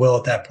make a will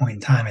at that point in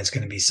time, it's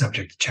going to be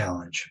subject to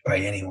challenge by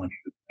anyone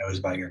who knows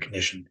about your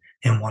condition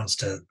and wants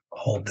to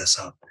hold this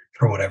up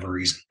for whatever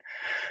reason.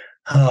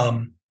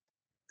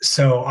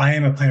 So I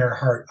am a planner at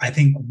heart. I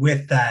think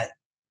with that,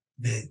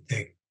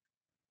 the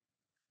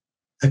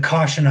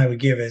caution I would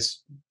give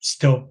is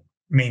still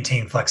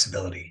maintain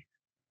flexibility,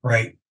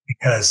 right?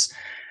 Because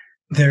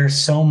there's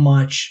so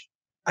much.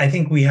 I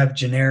think we have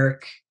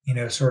generic,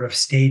 sort of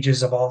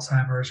stages of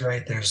Alzheimer's,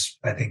 right?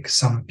 I think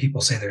some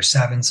people say there's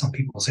 7, some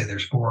people say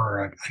there's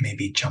 4. I may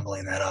be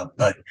jumbling that up,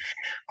 but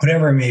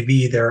whatever it may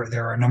be, there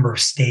are a number of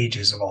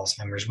stages of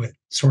Alzheimer's with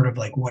sort of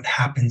like what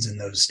happens in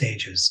those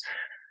stages.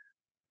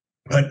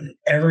 But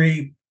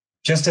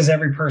just as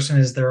every person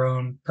is their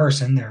own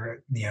person,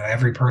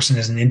 every person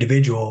is an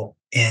individual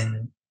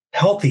in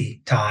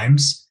healthy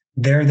times.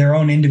 They're their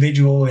own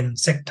individual in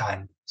sick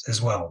times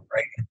as well,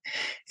 right?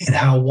 And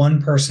how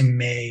one person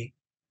may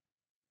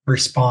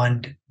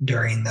respond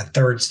during the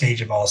third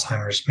stage of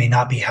Alzheimer's may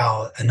not be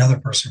how another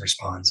person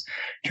responds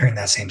during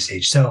that same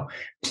stage. So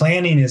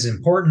planning is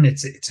important.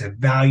 It's a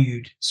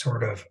valued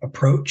sort of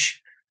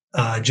approach,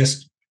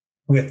 just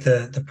with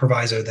the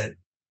proviso that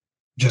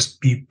just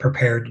be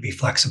prepared to be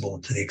flexible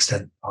to the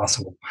extent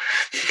possible.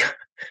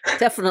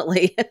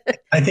 Definitely.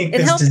 I think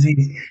this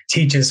disease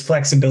teaches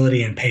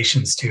flexibility and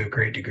patience to a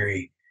great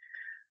degree.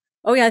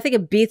 Oh, yeah. I think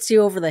it beats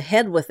you over the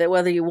head with it,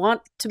 whether you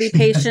want to be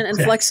patient and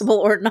flexible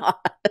or not.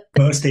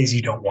 Most days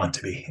you don't want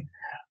to be.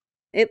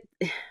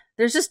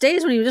 There's just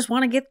days when you just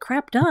want to get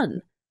crap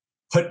done.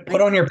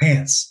 Put on your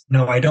pants.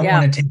 No, I don't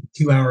want to take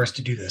 2 hours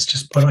to do this.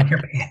 Just put on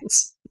your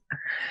pants.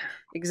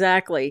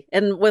 Exactly.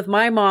 And with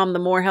my mom, the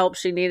more help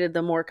she needed,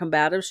 the more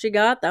combative she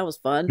got. That was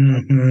fun.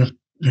 Mm-hmm.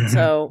 Mm-hmm.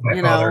 So,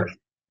 My father.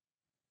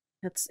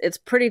 it's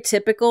pretty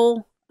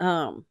typical.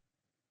 And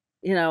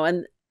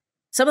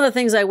some of the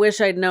things I wish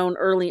I'd known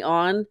early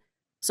on.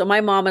 So my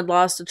mom had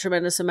lost a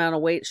tremendous amount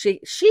of weight.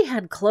 She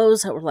had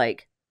clothes that were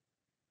like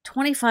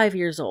 25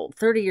 years old,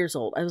 30 years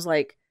old. I was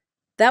like,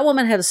 that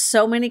woman had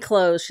so many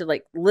clothes. She had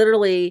like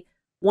literally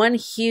one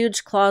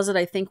huge closet,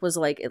 I think was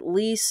like at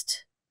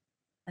least,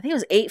 I think it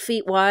was 8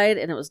 feet wide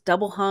and it was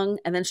double hung.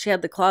 And then she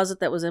had the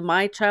closet that was in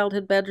my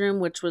childhood bedroom,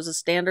 which was a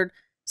standard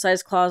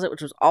size closet,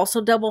 which was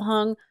also double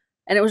hung.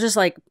 And it was just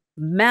like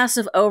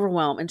massive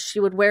overwhelm. And she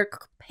would wear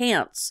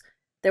pants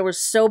that were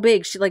so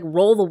big, she'd like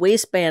roll the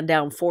waistband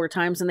down 4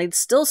 times and they'd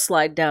still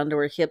slide down to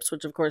her hips,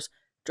 which of course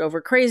drove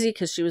her crazy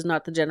because she was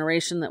not the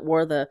generation that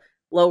wore the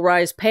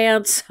low-rise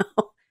pants.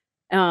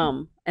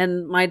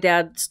 And my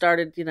dad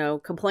started,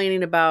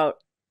 complaining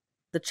about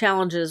the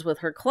challenges with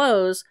her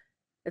clothes.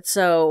 And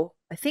so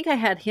I think I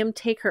had him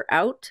take her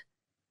out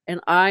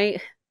and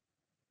I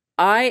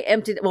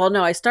emptied, well,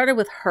 no, I started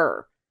with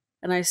her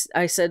and I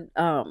said,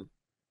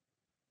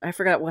 I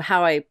forgot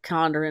how I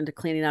conned her into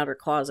cleaning out her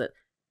closet,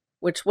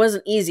 which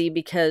wasn't easy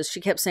because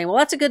she kept saying, well,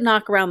 that's a good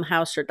knock around the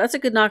house shirt. That's a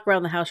good knock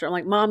around the house shirt. I'm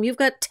like, Mom, you've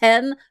got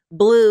 10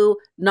 blue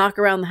knock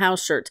around the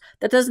house shirts.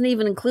 That doesn't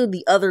even include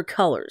the other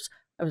colors.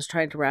 I was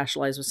trying to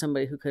rationalize with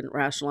somebody who couldn't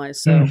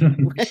rationalize. So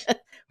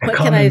what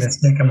can I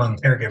mistake among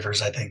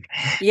caregivers, I think.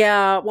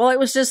 Yeah. Well,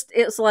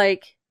 it's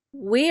like,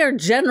 we are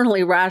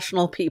generally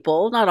rational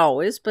people, not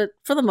always, but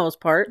for the most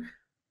part.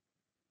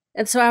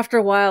 And so after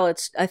a while,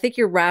 I think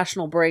your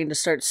rational brain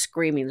just starts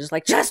screaming, just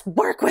like, just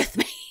work with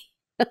me.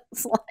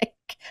 It's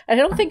like, I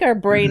don't think our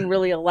brain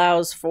really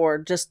allows for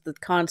just the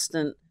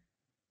constant,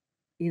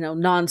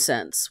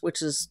 nonsense,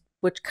 which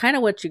kind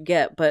of what you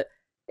get. But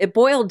it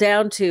boiled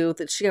down to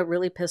that she got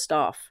really pissed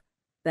off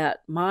that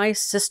my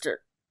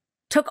sister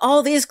took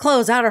all these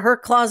clothes out of her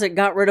closet and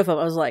got rid of them.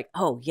 I was like,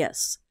 oh,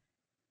 yes.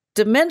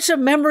 Dementia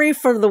memory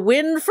for the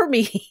win for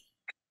me.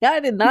 I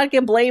did not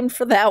get blamed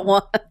for that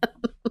one.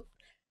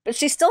 But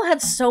she still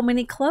had so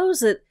many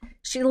clothes that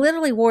she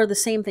literally wore the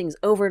same things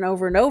over and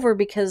over and over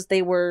because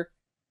they were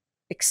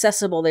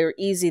accessible, they were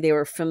easy, they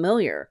were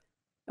familiar.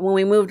 And when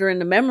we moved her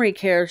into memory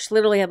care, she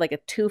literally had like a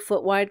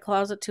 2-foot wide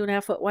closet,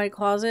 2.5-foot wide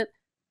closet.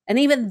 And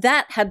even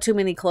that had too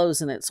many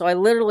clothes in it. So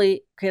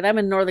I'm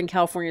in Northern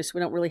California, so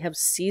we don't really have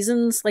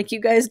seasons like you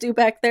guys do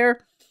back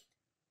there.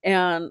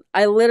 And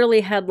I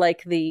literally had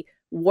like the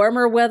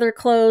warmer weather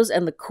clothes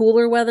and the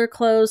cooler weather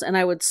clothes, and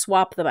I would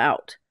swap them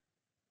out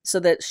so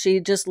that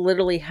she just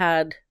literally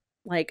had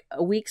like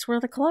a week's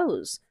worth of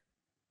clothes.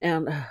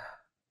 And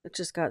it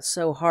just got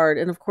so hard.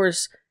 And of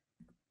course,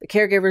 the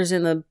caregivers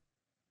in the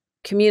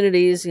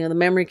communities, the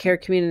memory care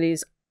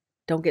communities,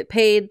 don't get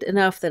paid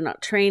enough. They're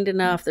not trained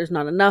enough. There's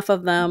not enough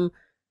of them.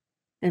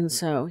 And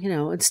so,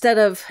 instead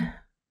of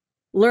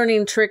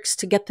learning tricks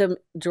to get them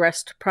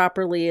dressed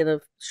properly in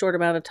a short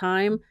amount of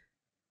time,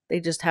 they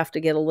just have to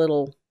get a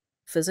little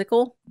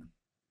physical,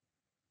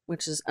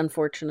 which is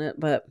unfortunate.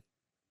 But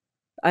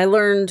I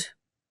learned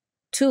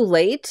too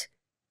late.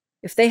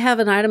 If they have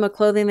an item of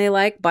clothing they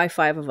like, buy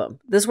 5 of them.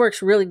 This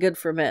works really good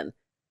for men.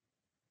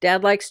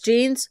 Dad likes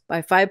jeans,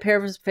 buy 5 pairs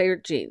of his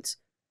favorite jeans.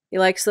 He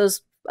likes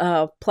those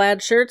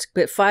plaid shirts,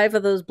 but 5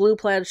 of those blue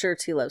plaid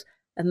shirts he loves.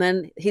 And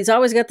then he's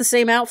always got the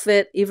same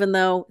outfit, even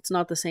though it's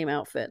not the same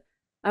outfit.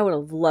 I would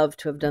have loved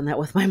to have done that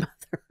with my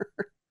mother.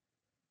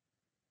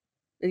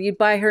 You'd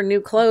buy her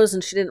new clothes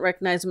and she didn't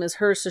recognize them as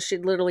hers, so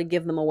she'd literally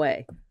give them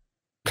away.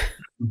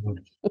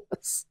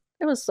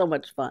 It was so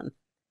much fun.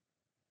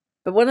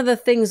 But one of the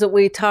things that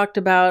we talked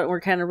about, and we're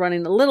kind of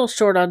running a little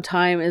short on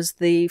time, is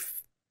the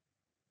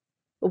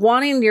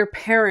wanting your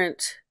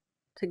parent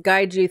to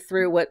guide you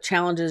through what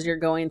challenges you're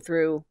going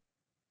through,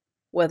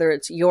 whether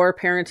it's your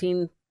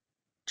parenting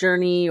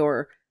journey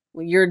or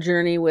your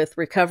journey with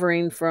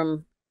recovering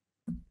from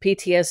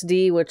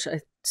PTSD, which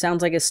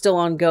sounds like is still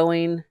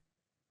ongoing.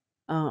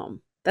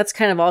 That's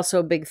kind of also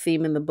a big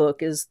theme in the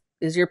book is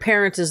your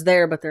parent is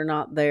there, but they're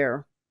not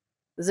there.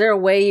 Is there a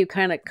way you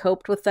kind of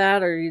coped with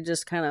that, or you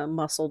just kind of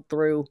muscled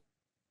through?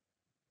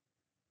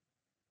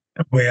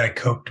 The way I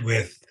coped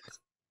with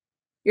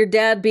your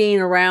dad being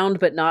around,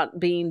 but not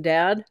being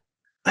dad?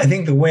 I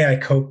think the way I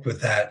coped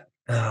with that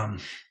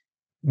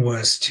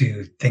was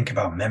to think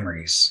about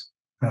memories.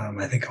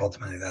 I think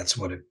ultimately that's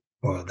what it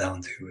boiled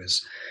down to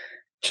is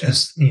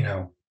just,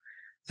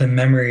 the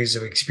memories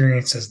of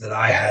experiences that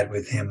I had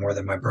with him or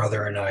that my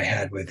brother and I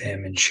had with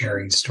him and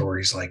sharing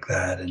stories like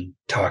that and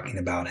talking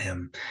about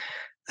him.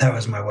 That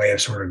was my way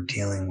of sort of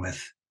dealing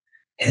with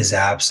his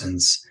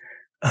absence.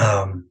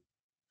 Um,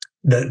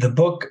 the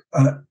book,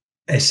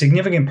 a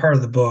significant part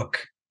of the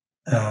book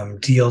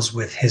deals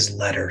with his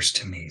letters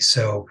to me.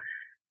 So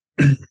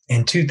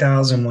in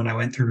 2000, when I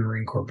went through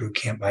Marine Corps boot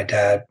camp, my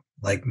dad,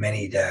 like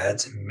many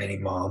dads and many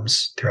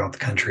moms throughout the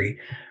country,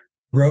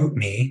 wrote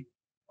me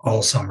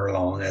all summer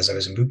long as I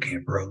was in boot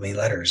camp, wrote me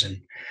letters.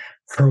 And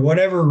for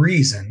whatever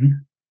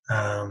reason,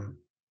 um,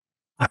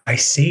 I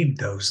saved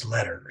those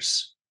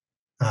letters.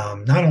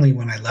 Not only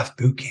when I left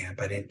boot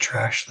camp, I didn't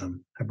trash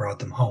them, I brought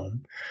them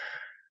home.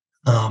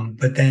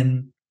 But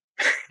then,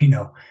 you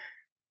know,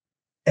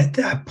 at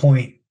that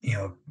point,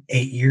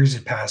 8 years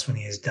had passed when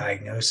his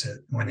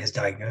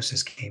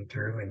diagnosis came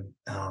through, and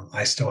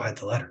I still had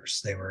the letters.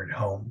 They were at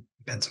home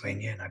in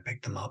Pennsylvania, and I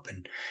picked them up,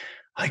 and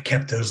I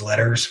kept those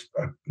letters,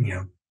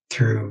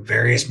 through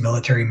various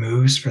military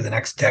moves for the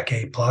next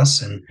decade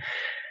plus, and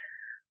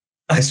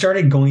I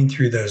started going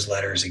through those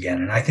letters again,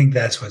 and I think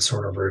that's what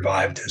sort of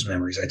revived those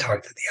memories. I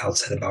talked at the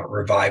outset about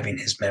reviving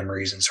his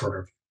memories and sort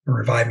of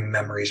reviving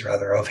memories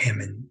rather of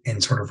him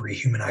and sort of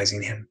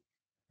rehumanizing him.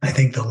 I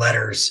think the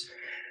letters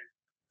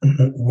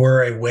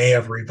were a way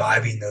of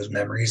reviving those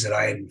memories that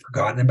I had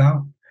forgotten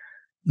about.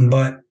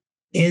 But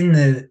in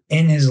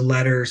his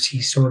letters,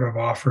 he sort of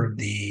offered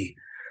the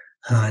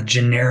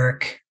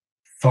generic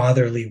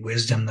fatherly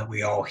wisdom that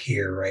we all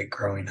hear, right,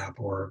 growing up,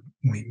 or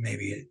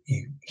maybe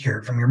you hear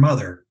it from your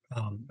mother,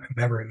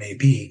 whomever it may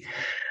be.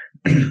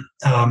 And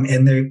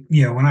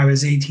when I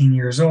was 18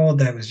 years old,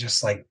 that was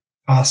just like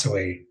toss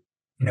away,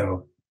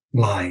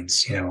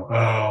 lines,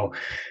 oh,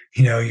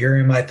 you're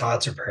in my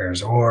thoughts or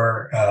prayers,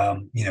 or,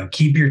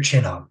 keep your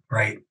chin up,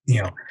 right?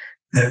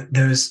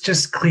 Those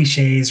just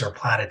cliches or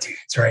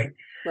platitudes, right?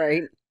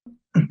 Right.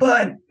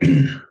 But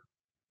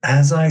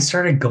as I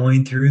started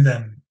going through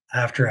them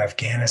after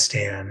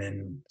Afghanistan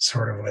and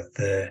sort of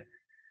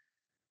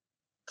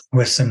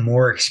with some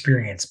more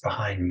experience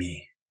behind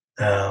me,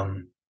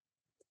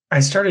 I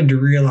started to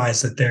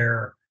realize that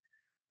there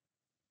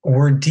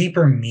were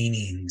deeper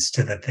meanings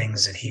to the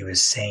things that he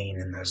was saying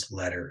in those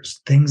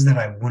letters, things that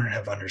I wouldn't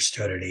have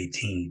understood at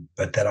 18,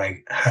 but that I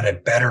had a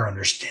better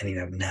understanding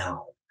of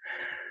now.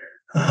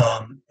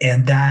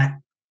 And that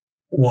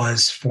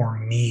was for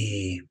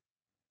me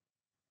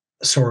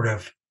sort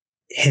of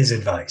his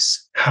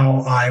advice,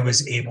 how I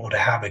was able to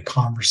have a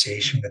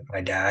conversation with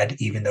my dad,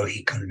 even though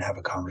he couldn't have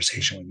a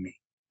conversation with me.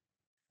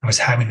 I was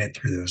having it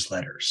through those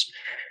letters.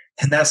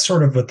 And that's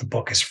sort of what the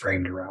book is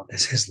framed around,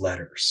 is his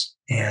letters.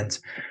 And,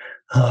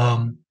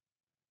 um,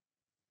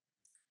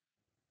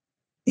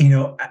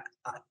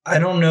 I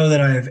don't know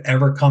that I've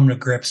ever come to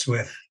grips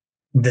with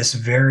this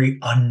very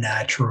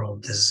unnatural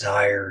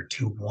desire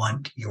to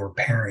want your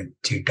parent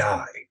to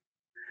die.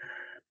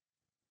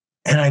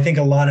 And I think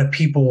a lot of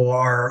people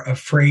are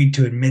afraid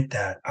to admit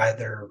that,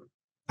 either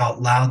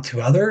out loud to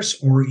others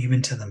or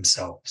even to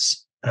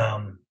themselves,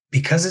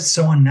 because it's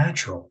so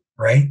unnatural,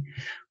 right?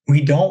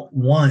 We don't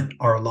want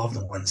our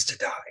loved ones to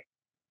die.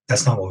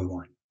 That's not what we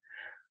want.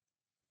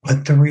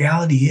 But the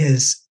reality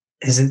is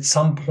at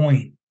some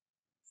point,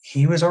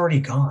 he was already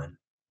gone.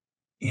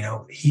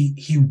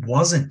 He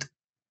wasn't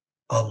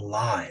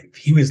alive.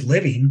 He was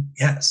living,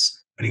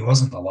 yes, but he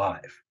wasn't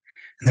alive.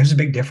 And there's a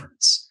big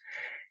difference.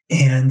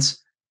 And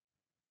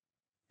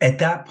at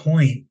that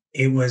point,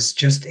 it was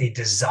just a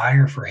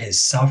desire for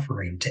his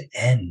suffering to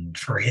end,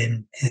 for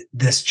him,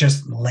 this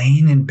just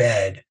laying in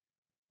bed,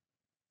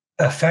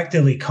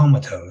 effectively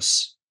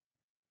comatose,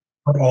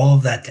 for all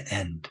of that to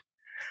end.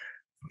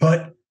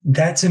 But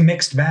that's a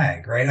mixed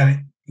bag, right?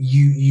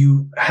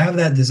 You have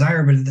that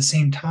desire, but at the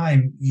same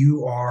time,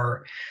 you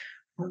are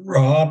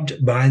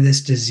robbed by this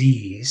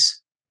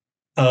disease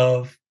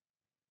of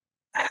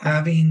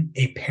having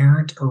a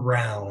parent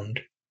around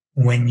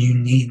when you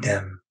need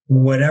them,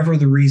 whatever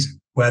the reason,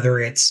 whether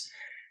it's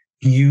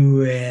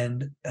you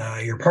and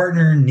your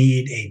partner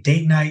need a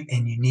date night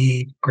and you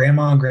need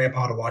grandma and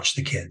grandpa to watch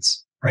the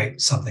kids, right?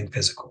 Something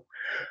physical.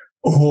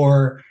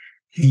 Or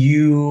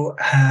you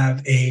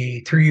have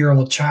a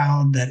 3-year-old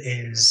child that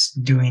is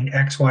doing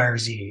X, Y, or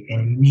Z,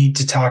 and you need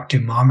to talk to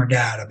mom or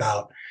dad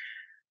about,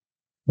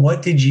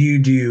 what did you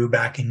do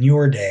back in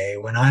your day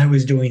when I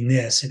was doing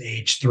this at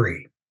age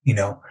 3?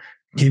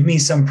 Give me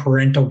some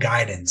parental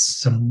guidance,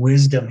 some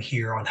wisdom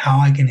here on how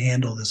I can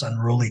handle this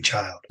unruly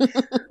child,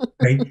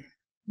 right?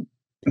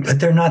 But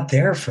they're not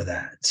there for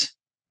that.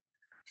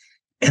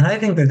 And I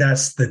think that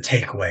that's the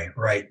takeaway,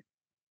 right?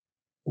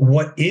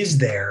 What is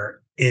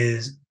there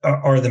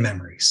are the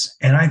memories.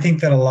 And I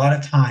think that a lot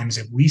of times,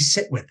 if we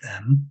sit with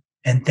them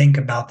and think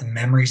about the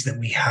memories that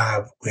we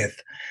have with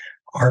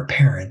our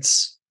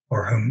parents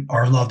or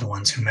our loved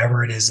ones,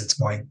 whomever it is that's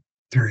going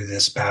through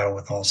this battle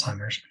with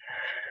Alzheimer's,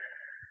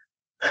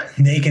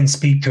 they can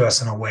speak to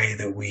us in a way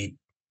that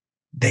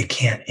they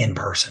can't in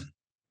person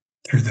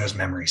through those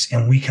memories.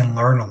 And we can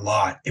learn a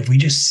lot if we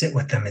just sit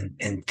with them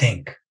and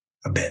think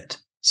a bit,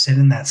 sit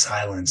in that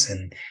silence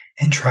and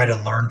and try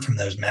to learn from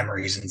those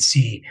memories and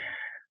see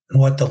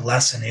what the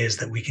lesson is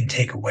that we can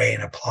take away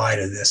and apply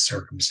to this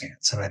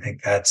circumstance. And I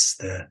think that's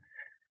the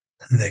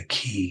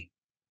key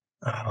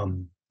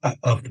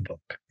of the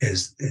book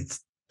is it's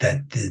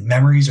that the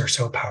memories are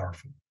so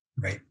powerful,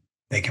 right?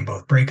 They can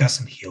both break us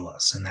and heal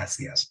us, and that's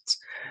the essence.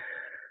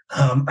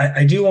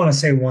 I do want to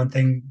say one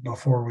thing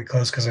before we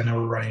close because I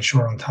know we're running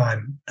short on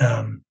time,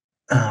 and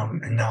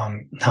now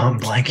I'm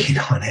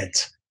blanking on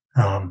it.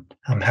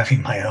 I'm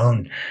having my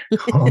own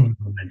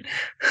moment.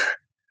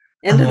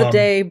 End of the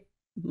day,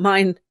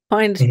 mind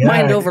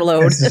Yeah,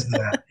 overload. this is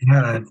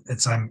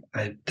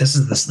this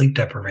is the sleep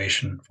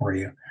deprivation for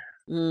you.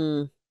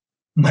 Mm.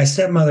 My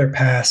stepmother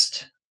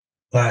passed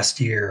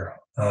last year,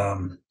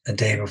 a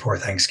day before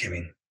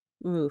Thanksgiving,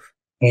 Oof.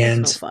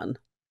 and That's no fun.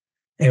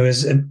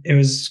 it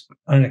was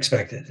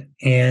unexpected.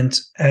 And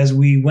as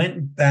we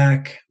went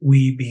back,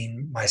 we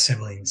being my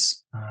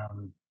siblings,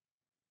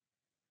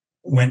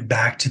 went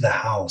back to the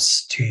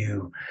house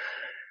to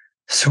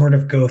sort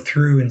of go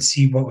through and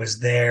see what was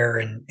there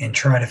and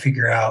try to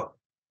figure out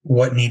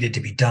what needed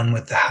to be done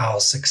with the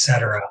house,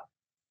 etc.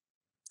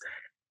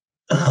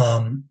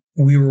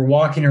 We were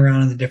walking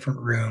around in the different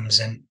rooms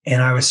and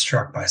I was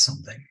struck by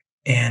something.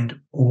 And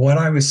what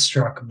I was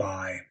struck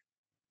by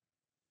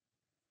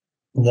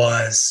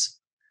was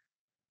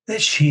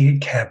that she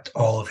had kept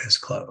all of his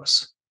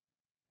clothes.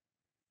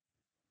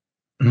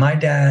 My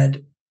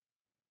dad,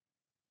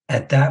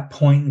 at that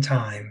point in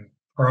time,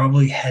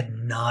 probably had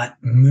not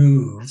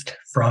moved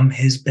from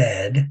his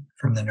bed,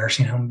 from the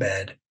nursing home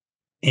bed,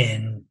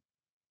 in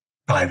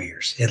 5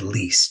 years at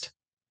least,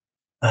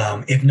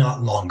 if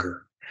not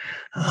longer.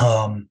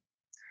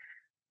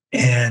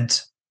 And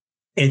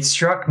it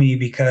struck me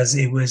because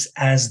it was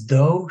as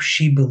though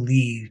she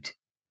believed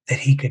that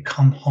he could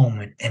come home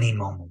at any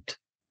moment.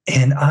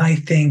 And I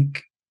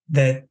think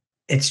that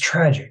it's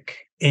tragic.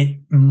 It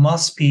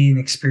must be an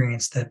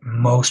experience that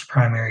most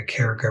primary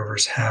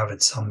caregivers have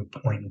at some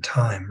point in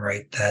time,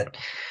 right?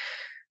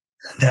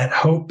 That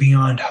hope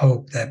beyond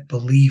hope, that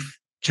belief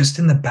just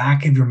in the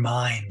back of your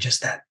mind,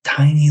 just that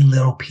tiny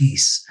little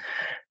piece.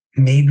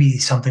 Maybe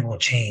something will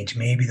change.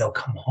 Maybe they'll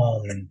come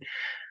home. And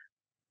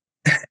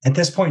at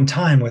this point in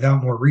time,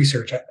 without more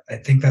research, I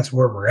think that's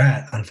where we're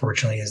at,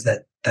 unfortunately, is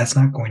that that's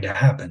not going to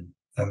happen.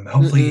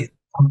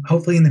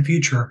 Hopefully in the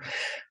future,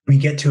 we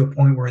get to a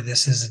point where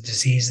this is a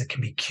disease that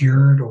can be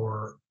cured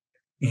or,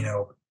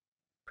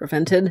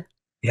 prevented.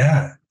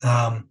 Yeah.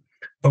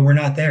 But we're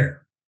not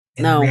there.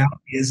 And the No.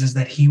 reality is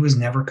that he was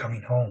never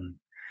coming home.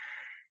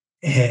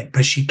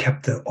 But she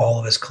kept all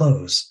of his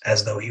clothes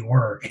as though he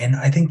were. And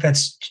I think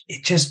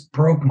it just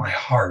broke my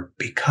heart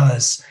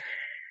because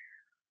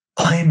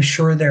I am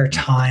sure there are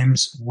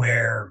times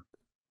where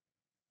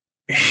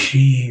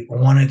she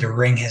wanted to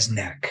wring his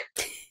neck,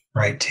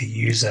 right? To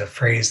use a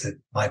phrase that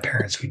my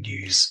parents would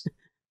use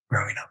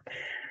growing up.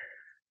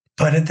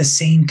 But at the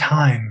same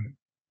time,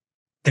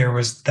 there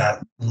was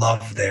that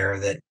love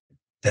there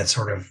that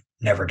sort of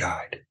never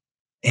died.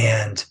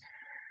 And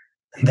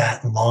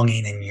that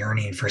longing and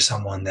yearning for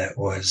someone that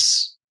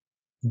was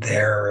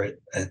there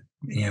at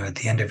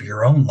the end of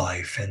your own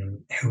life and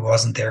who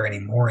wasn't there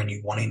anymore, and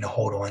you wanting to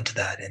hold on to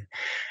that.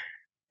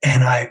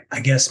 And I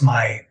guess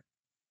my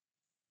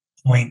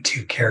point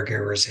to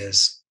caregivers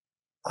is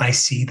I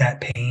see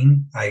that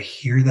pain, I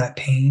hear that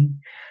pain,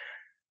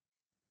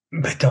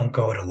 but don't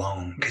go it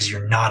alone because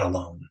you're not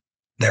alone.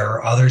 There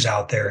are others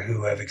out there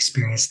who have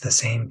experienced the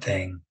same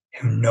thing,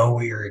 who know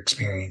what you're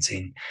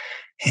experiencing,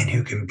 and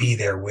who can be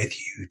there with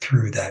you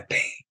through that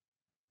pain.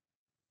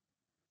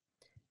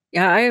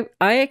 Yeah,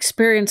 I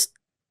experienced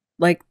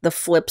like the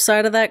flip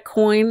side of that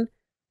coin.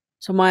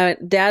 So my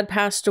dad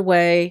passed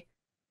away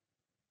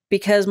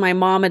because my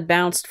mom had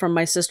bounced from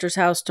my sister's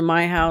house to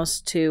my house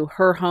to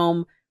her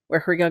home where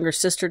her younger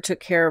sister took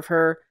care of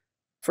her.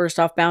 First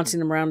off, bouncing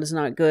them around is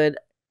not good.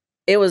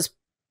 It was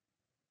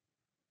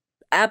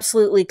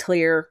absolutely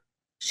clear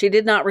she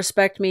did not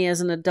respect me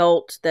as an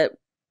adult that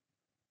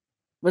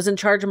was in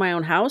charge of my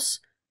own house.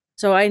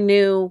 So I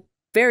knew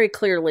very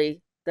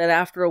clearly that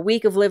after a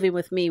week of living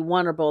with me,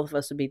 one or both of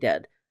us would be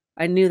dead.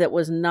 I knew that it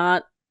was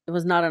not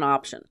an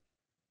option.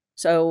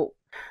 So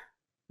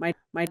my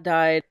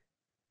died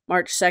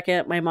March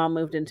 2nd. My mom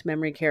moved into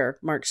memory care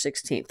March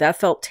 16th. That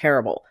felt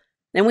terrible.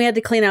 Then we had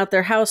to clean out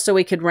their house so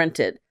we could rent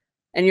it.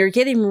 And you're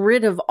getting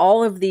rid of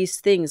all of these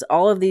things,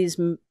 all of these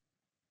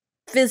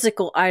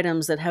physical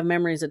items that have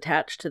memories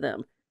attached to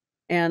them.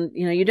 And,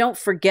 you don't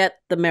forget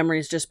the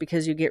memories just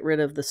because you get rid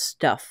of the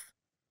stuff.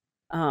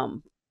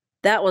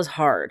 That was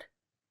hard.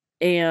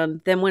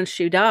 And then when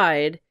she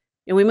died,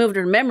 and we moved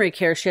her to memory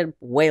care, she had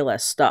way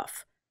less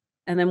stuff.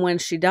 And then when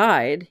she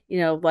died,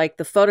 like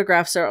the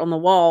photographs are on the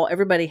wall,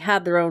 everybody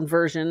had their own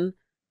version.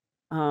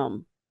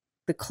 The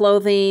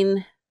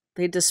clothing,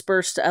 they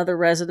dispersed to other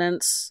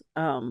residents.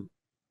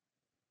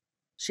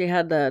 She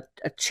had a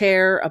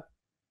chair, a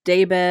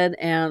daybed,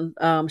 and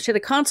she had a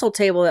console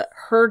table that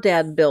her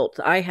dad built.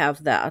 I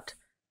have that.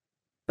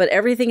 But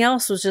everything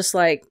else was just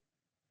like,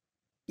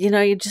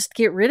 you just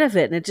get rid of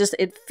it. And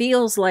it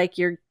feels like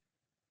you're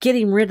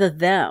getting rid of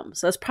them.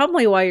 So that's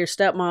probably why your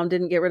stepmom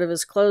didn't get rid of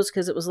his clothes,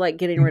 because it was like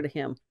getting rid of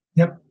him.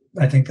 Yep.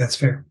 I think that's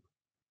fair.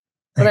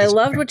 But I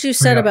loved what you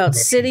said about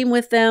sitting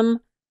with them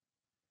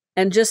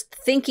and just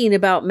thinking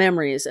about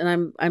memories.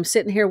 And I'm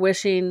sitting here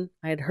wishing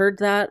I had heard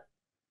that,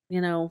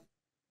 7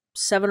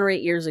 or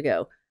 8 years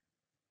ago,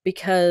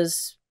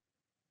 because,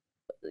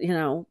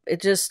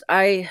 it just,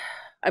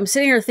 I'm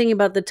sitting here thinking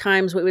about the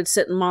times we would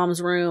sit in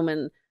mom's room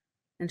and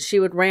she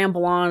would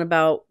ramble on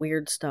about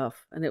weird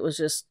stuff. And it was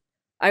just,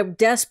 I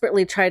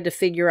desperately tried to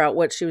figure out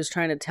what she was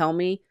trying to tell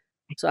me.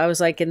 So I was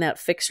like in that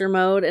fixer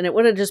mode, and it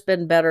would have just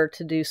been better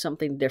to do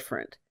something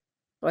different.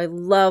 So I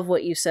love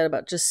what you said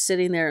about just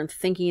sitting there and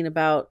thinking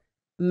about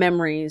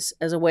memories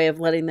as a way of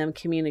letting them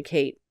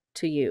communicate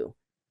to you.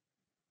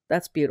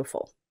 That's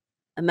beautiful.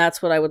 And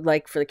that's what I would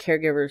like for the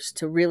caregivers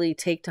to really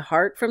take to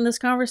heart from this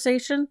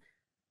conversation,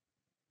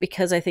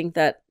 because I think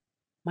that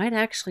might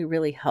actually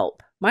really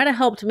help. Might have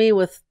helped me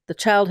with the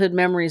childhood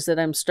memories that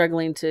I'm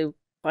struggling to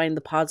find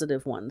the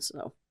positive ones.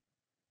 So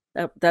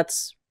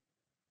that's,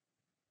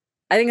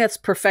 I think that's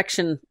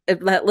perfection.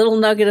 That little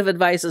nugget of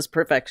advice is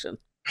perfection.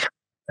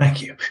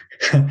 Thank you.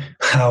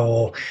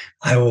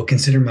 I will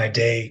consider my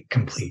day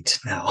complete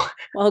now.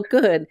 Well,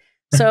 good.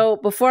 So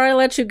before I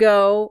let you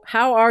go,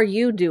 how are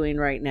you doing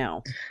right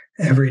now?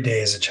 Every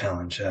day is a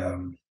challenge.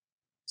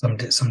 Some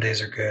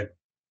days are good.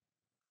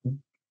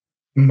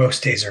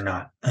 Most days are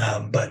not.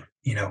 But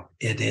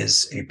it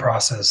is a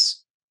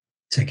process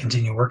to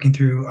continue working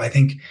through. I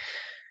think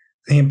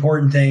the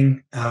important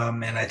thing,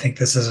 and I think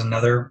this is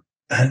another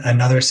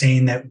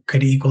saying that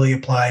could equally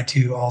apply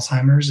to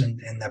Alzheimer's and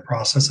the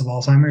process of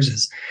Alzheimer's,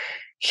 is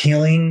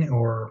healing,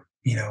 or,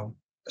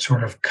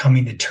 sort of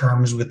coming to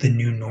terms with the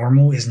new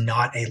normal is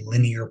not a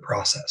linear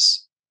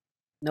process.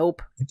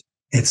 Nope.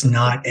 It's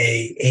not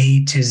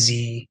A to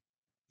Z.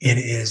 It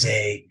is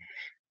A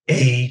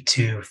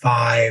to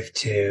 5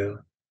 to,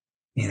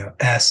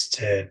 S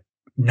to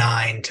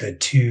 9 to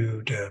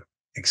 2 to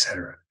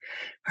etc.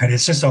 Right?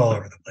 It's just all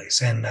over the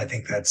place. And I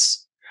think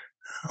that's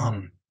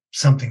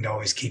something to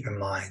always keep in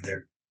mind.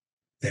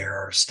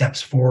 There are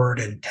steps forward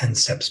and 10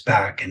 steps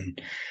back and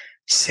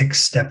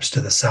 6 steps to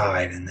the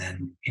side, and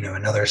then,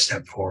 another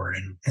step forward.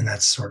 And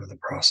that's sort of the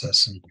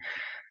process. And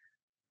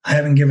I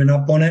haven't given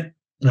up on it.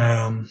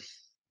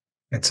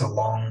 It's a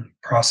long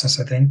process,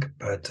 I think,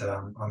 but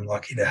I'm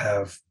lucky to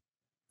have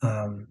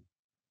a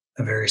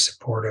very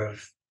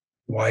supportive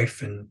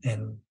wife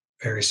and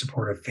very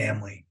supportive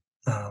family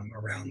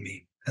around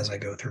me as I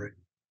go through it.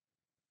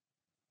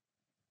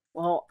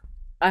 Well,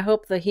 I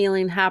hope the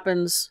healing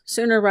happens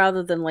sooner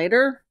rather than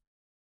later.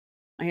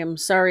 I am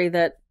sorry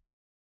that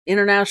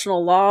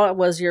international law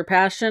was your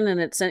passion and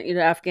it sent you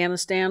to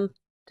Afghanistan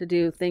to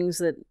do things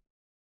that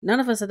none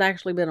of us had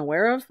actually been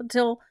aware of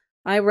until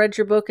I read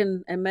your book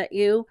and met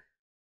you.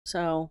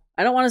 So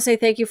I don't want to say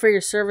thank you for your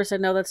service. I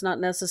know that's not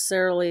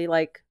necessarily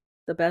like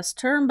the best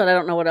term, but I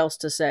don't know what else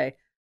to say.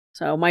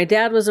 So my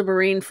dad was a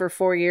Marine for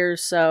 4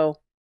 years. So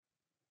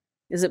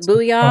is it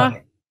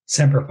booyah?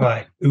 Semper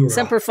Fi. Oorah.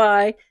 Semper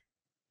Fi.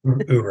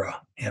 Oorah.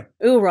 Yep.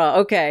 Oorah.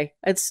 Okay.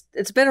 It's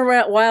been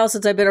a while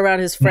since I've been around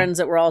his friends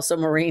that were also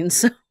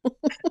Marines.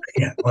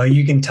 Yeah. Well,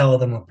 you can tell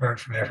them apart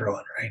from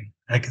everyone, right?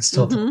 I can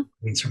still tell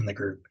Marines from the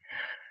group.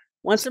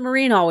 Once a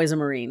Marine, always a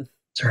Marine.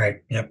 That's right.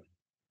 Yep.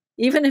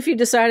 Even if you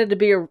decided to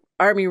be an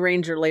Army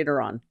Ranger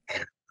later on.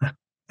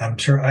 I'm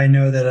sure. I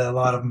know that a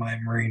lot of my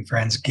Marine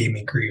friends gave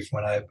me grief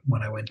when I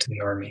went to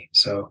the Army.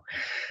 So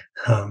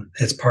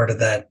it's part of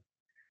that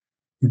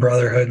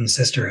brotherhood and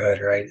sisterhood,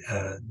 right?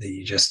 That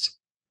you just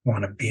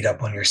want to beat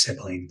up on your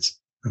siblings,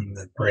 and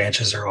the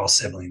branches are all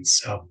siblings.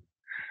 So,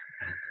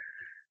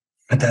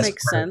 but that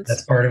makes sense.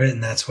 That's part of it,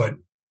 and that's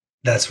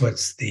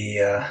what's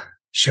the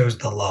shows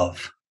the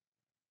love.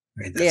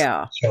 Right?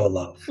 That's show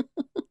love.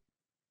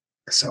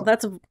 So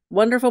that's a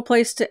wonderful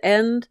place to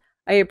end.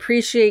 I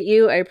appreciate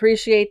you. I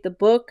appreciate the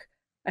book.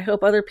 I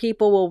hope other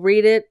people will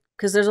read it,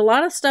 because there's a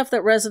lot of stuff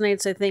that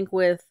resonates, I think,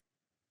 with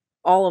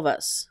all of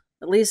us.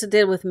 At least it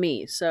did with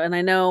me. So, and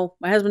I know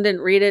my husband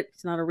didn't read it.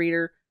 He's not a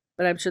reader,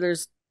 but I'm sure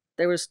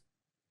there was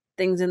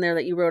things in there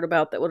that you wrote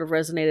about that would have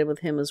resonated with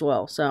him as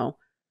well. So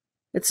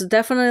it's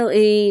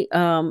definitely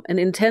an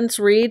intense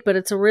read, but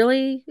it's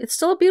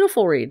still a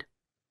beautiful read.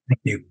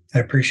 Thank you. I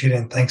appreciate it.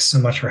 And thanks so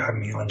much for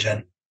having me on,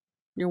 Jen.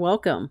 You're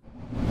welcome.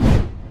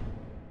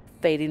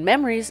 Fading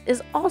Memories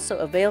is also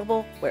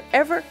available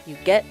wherever you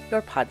get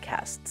your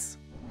podcasts.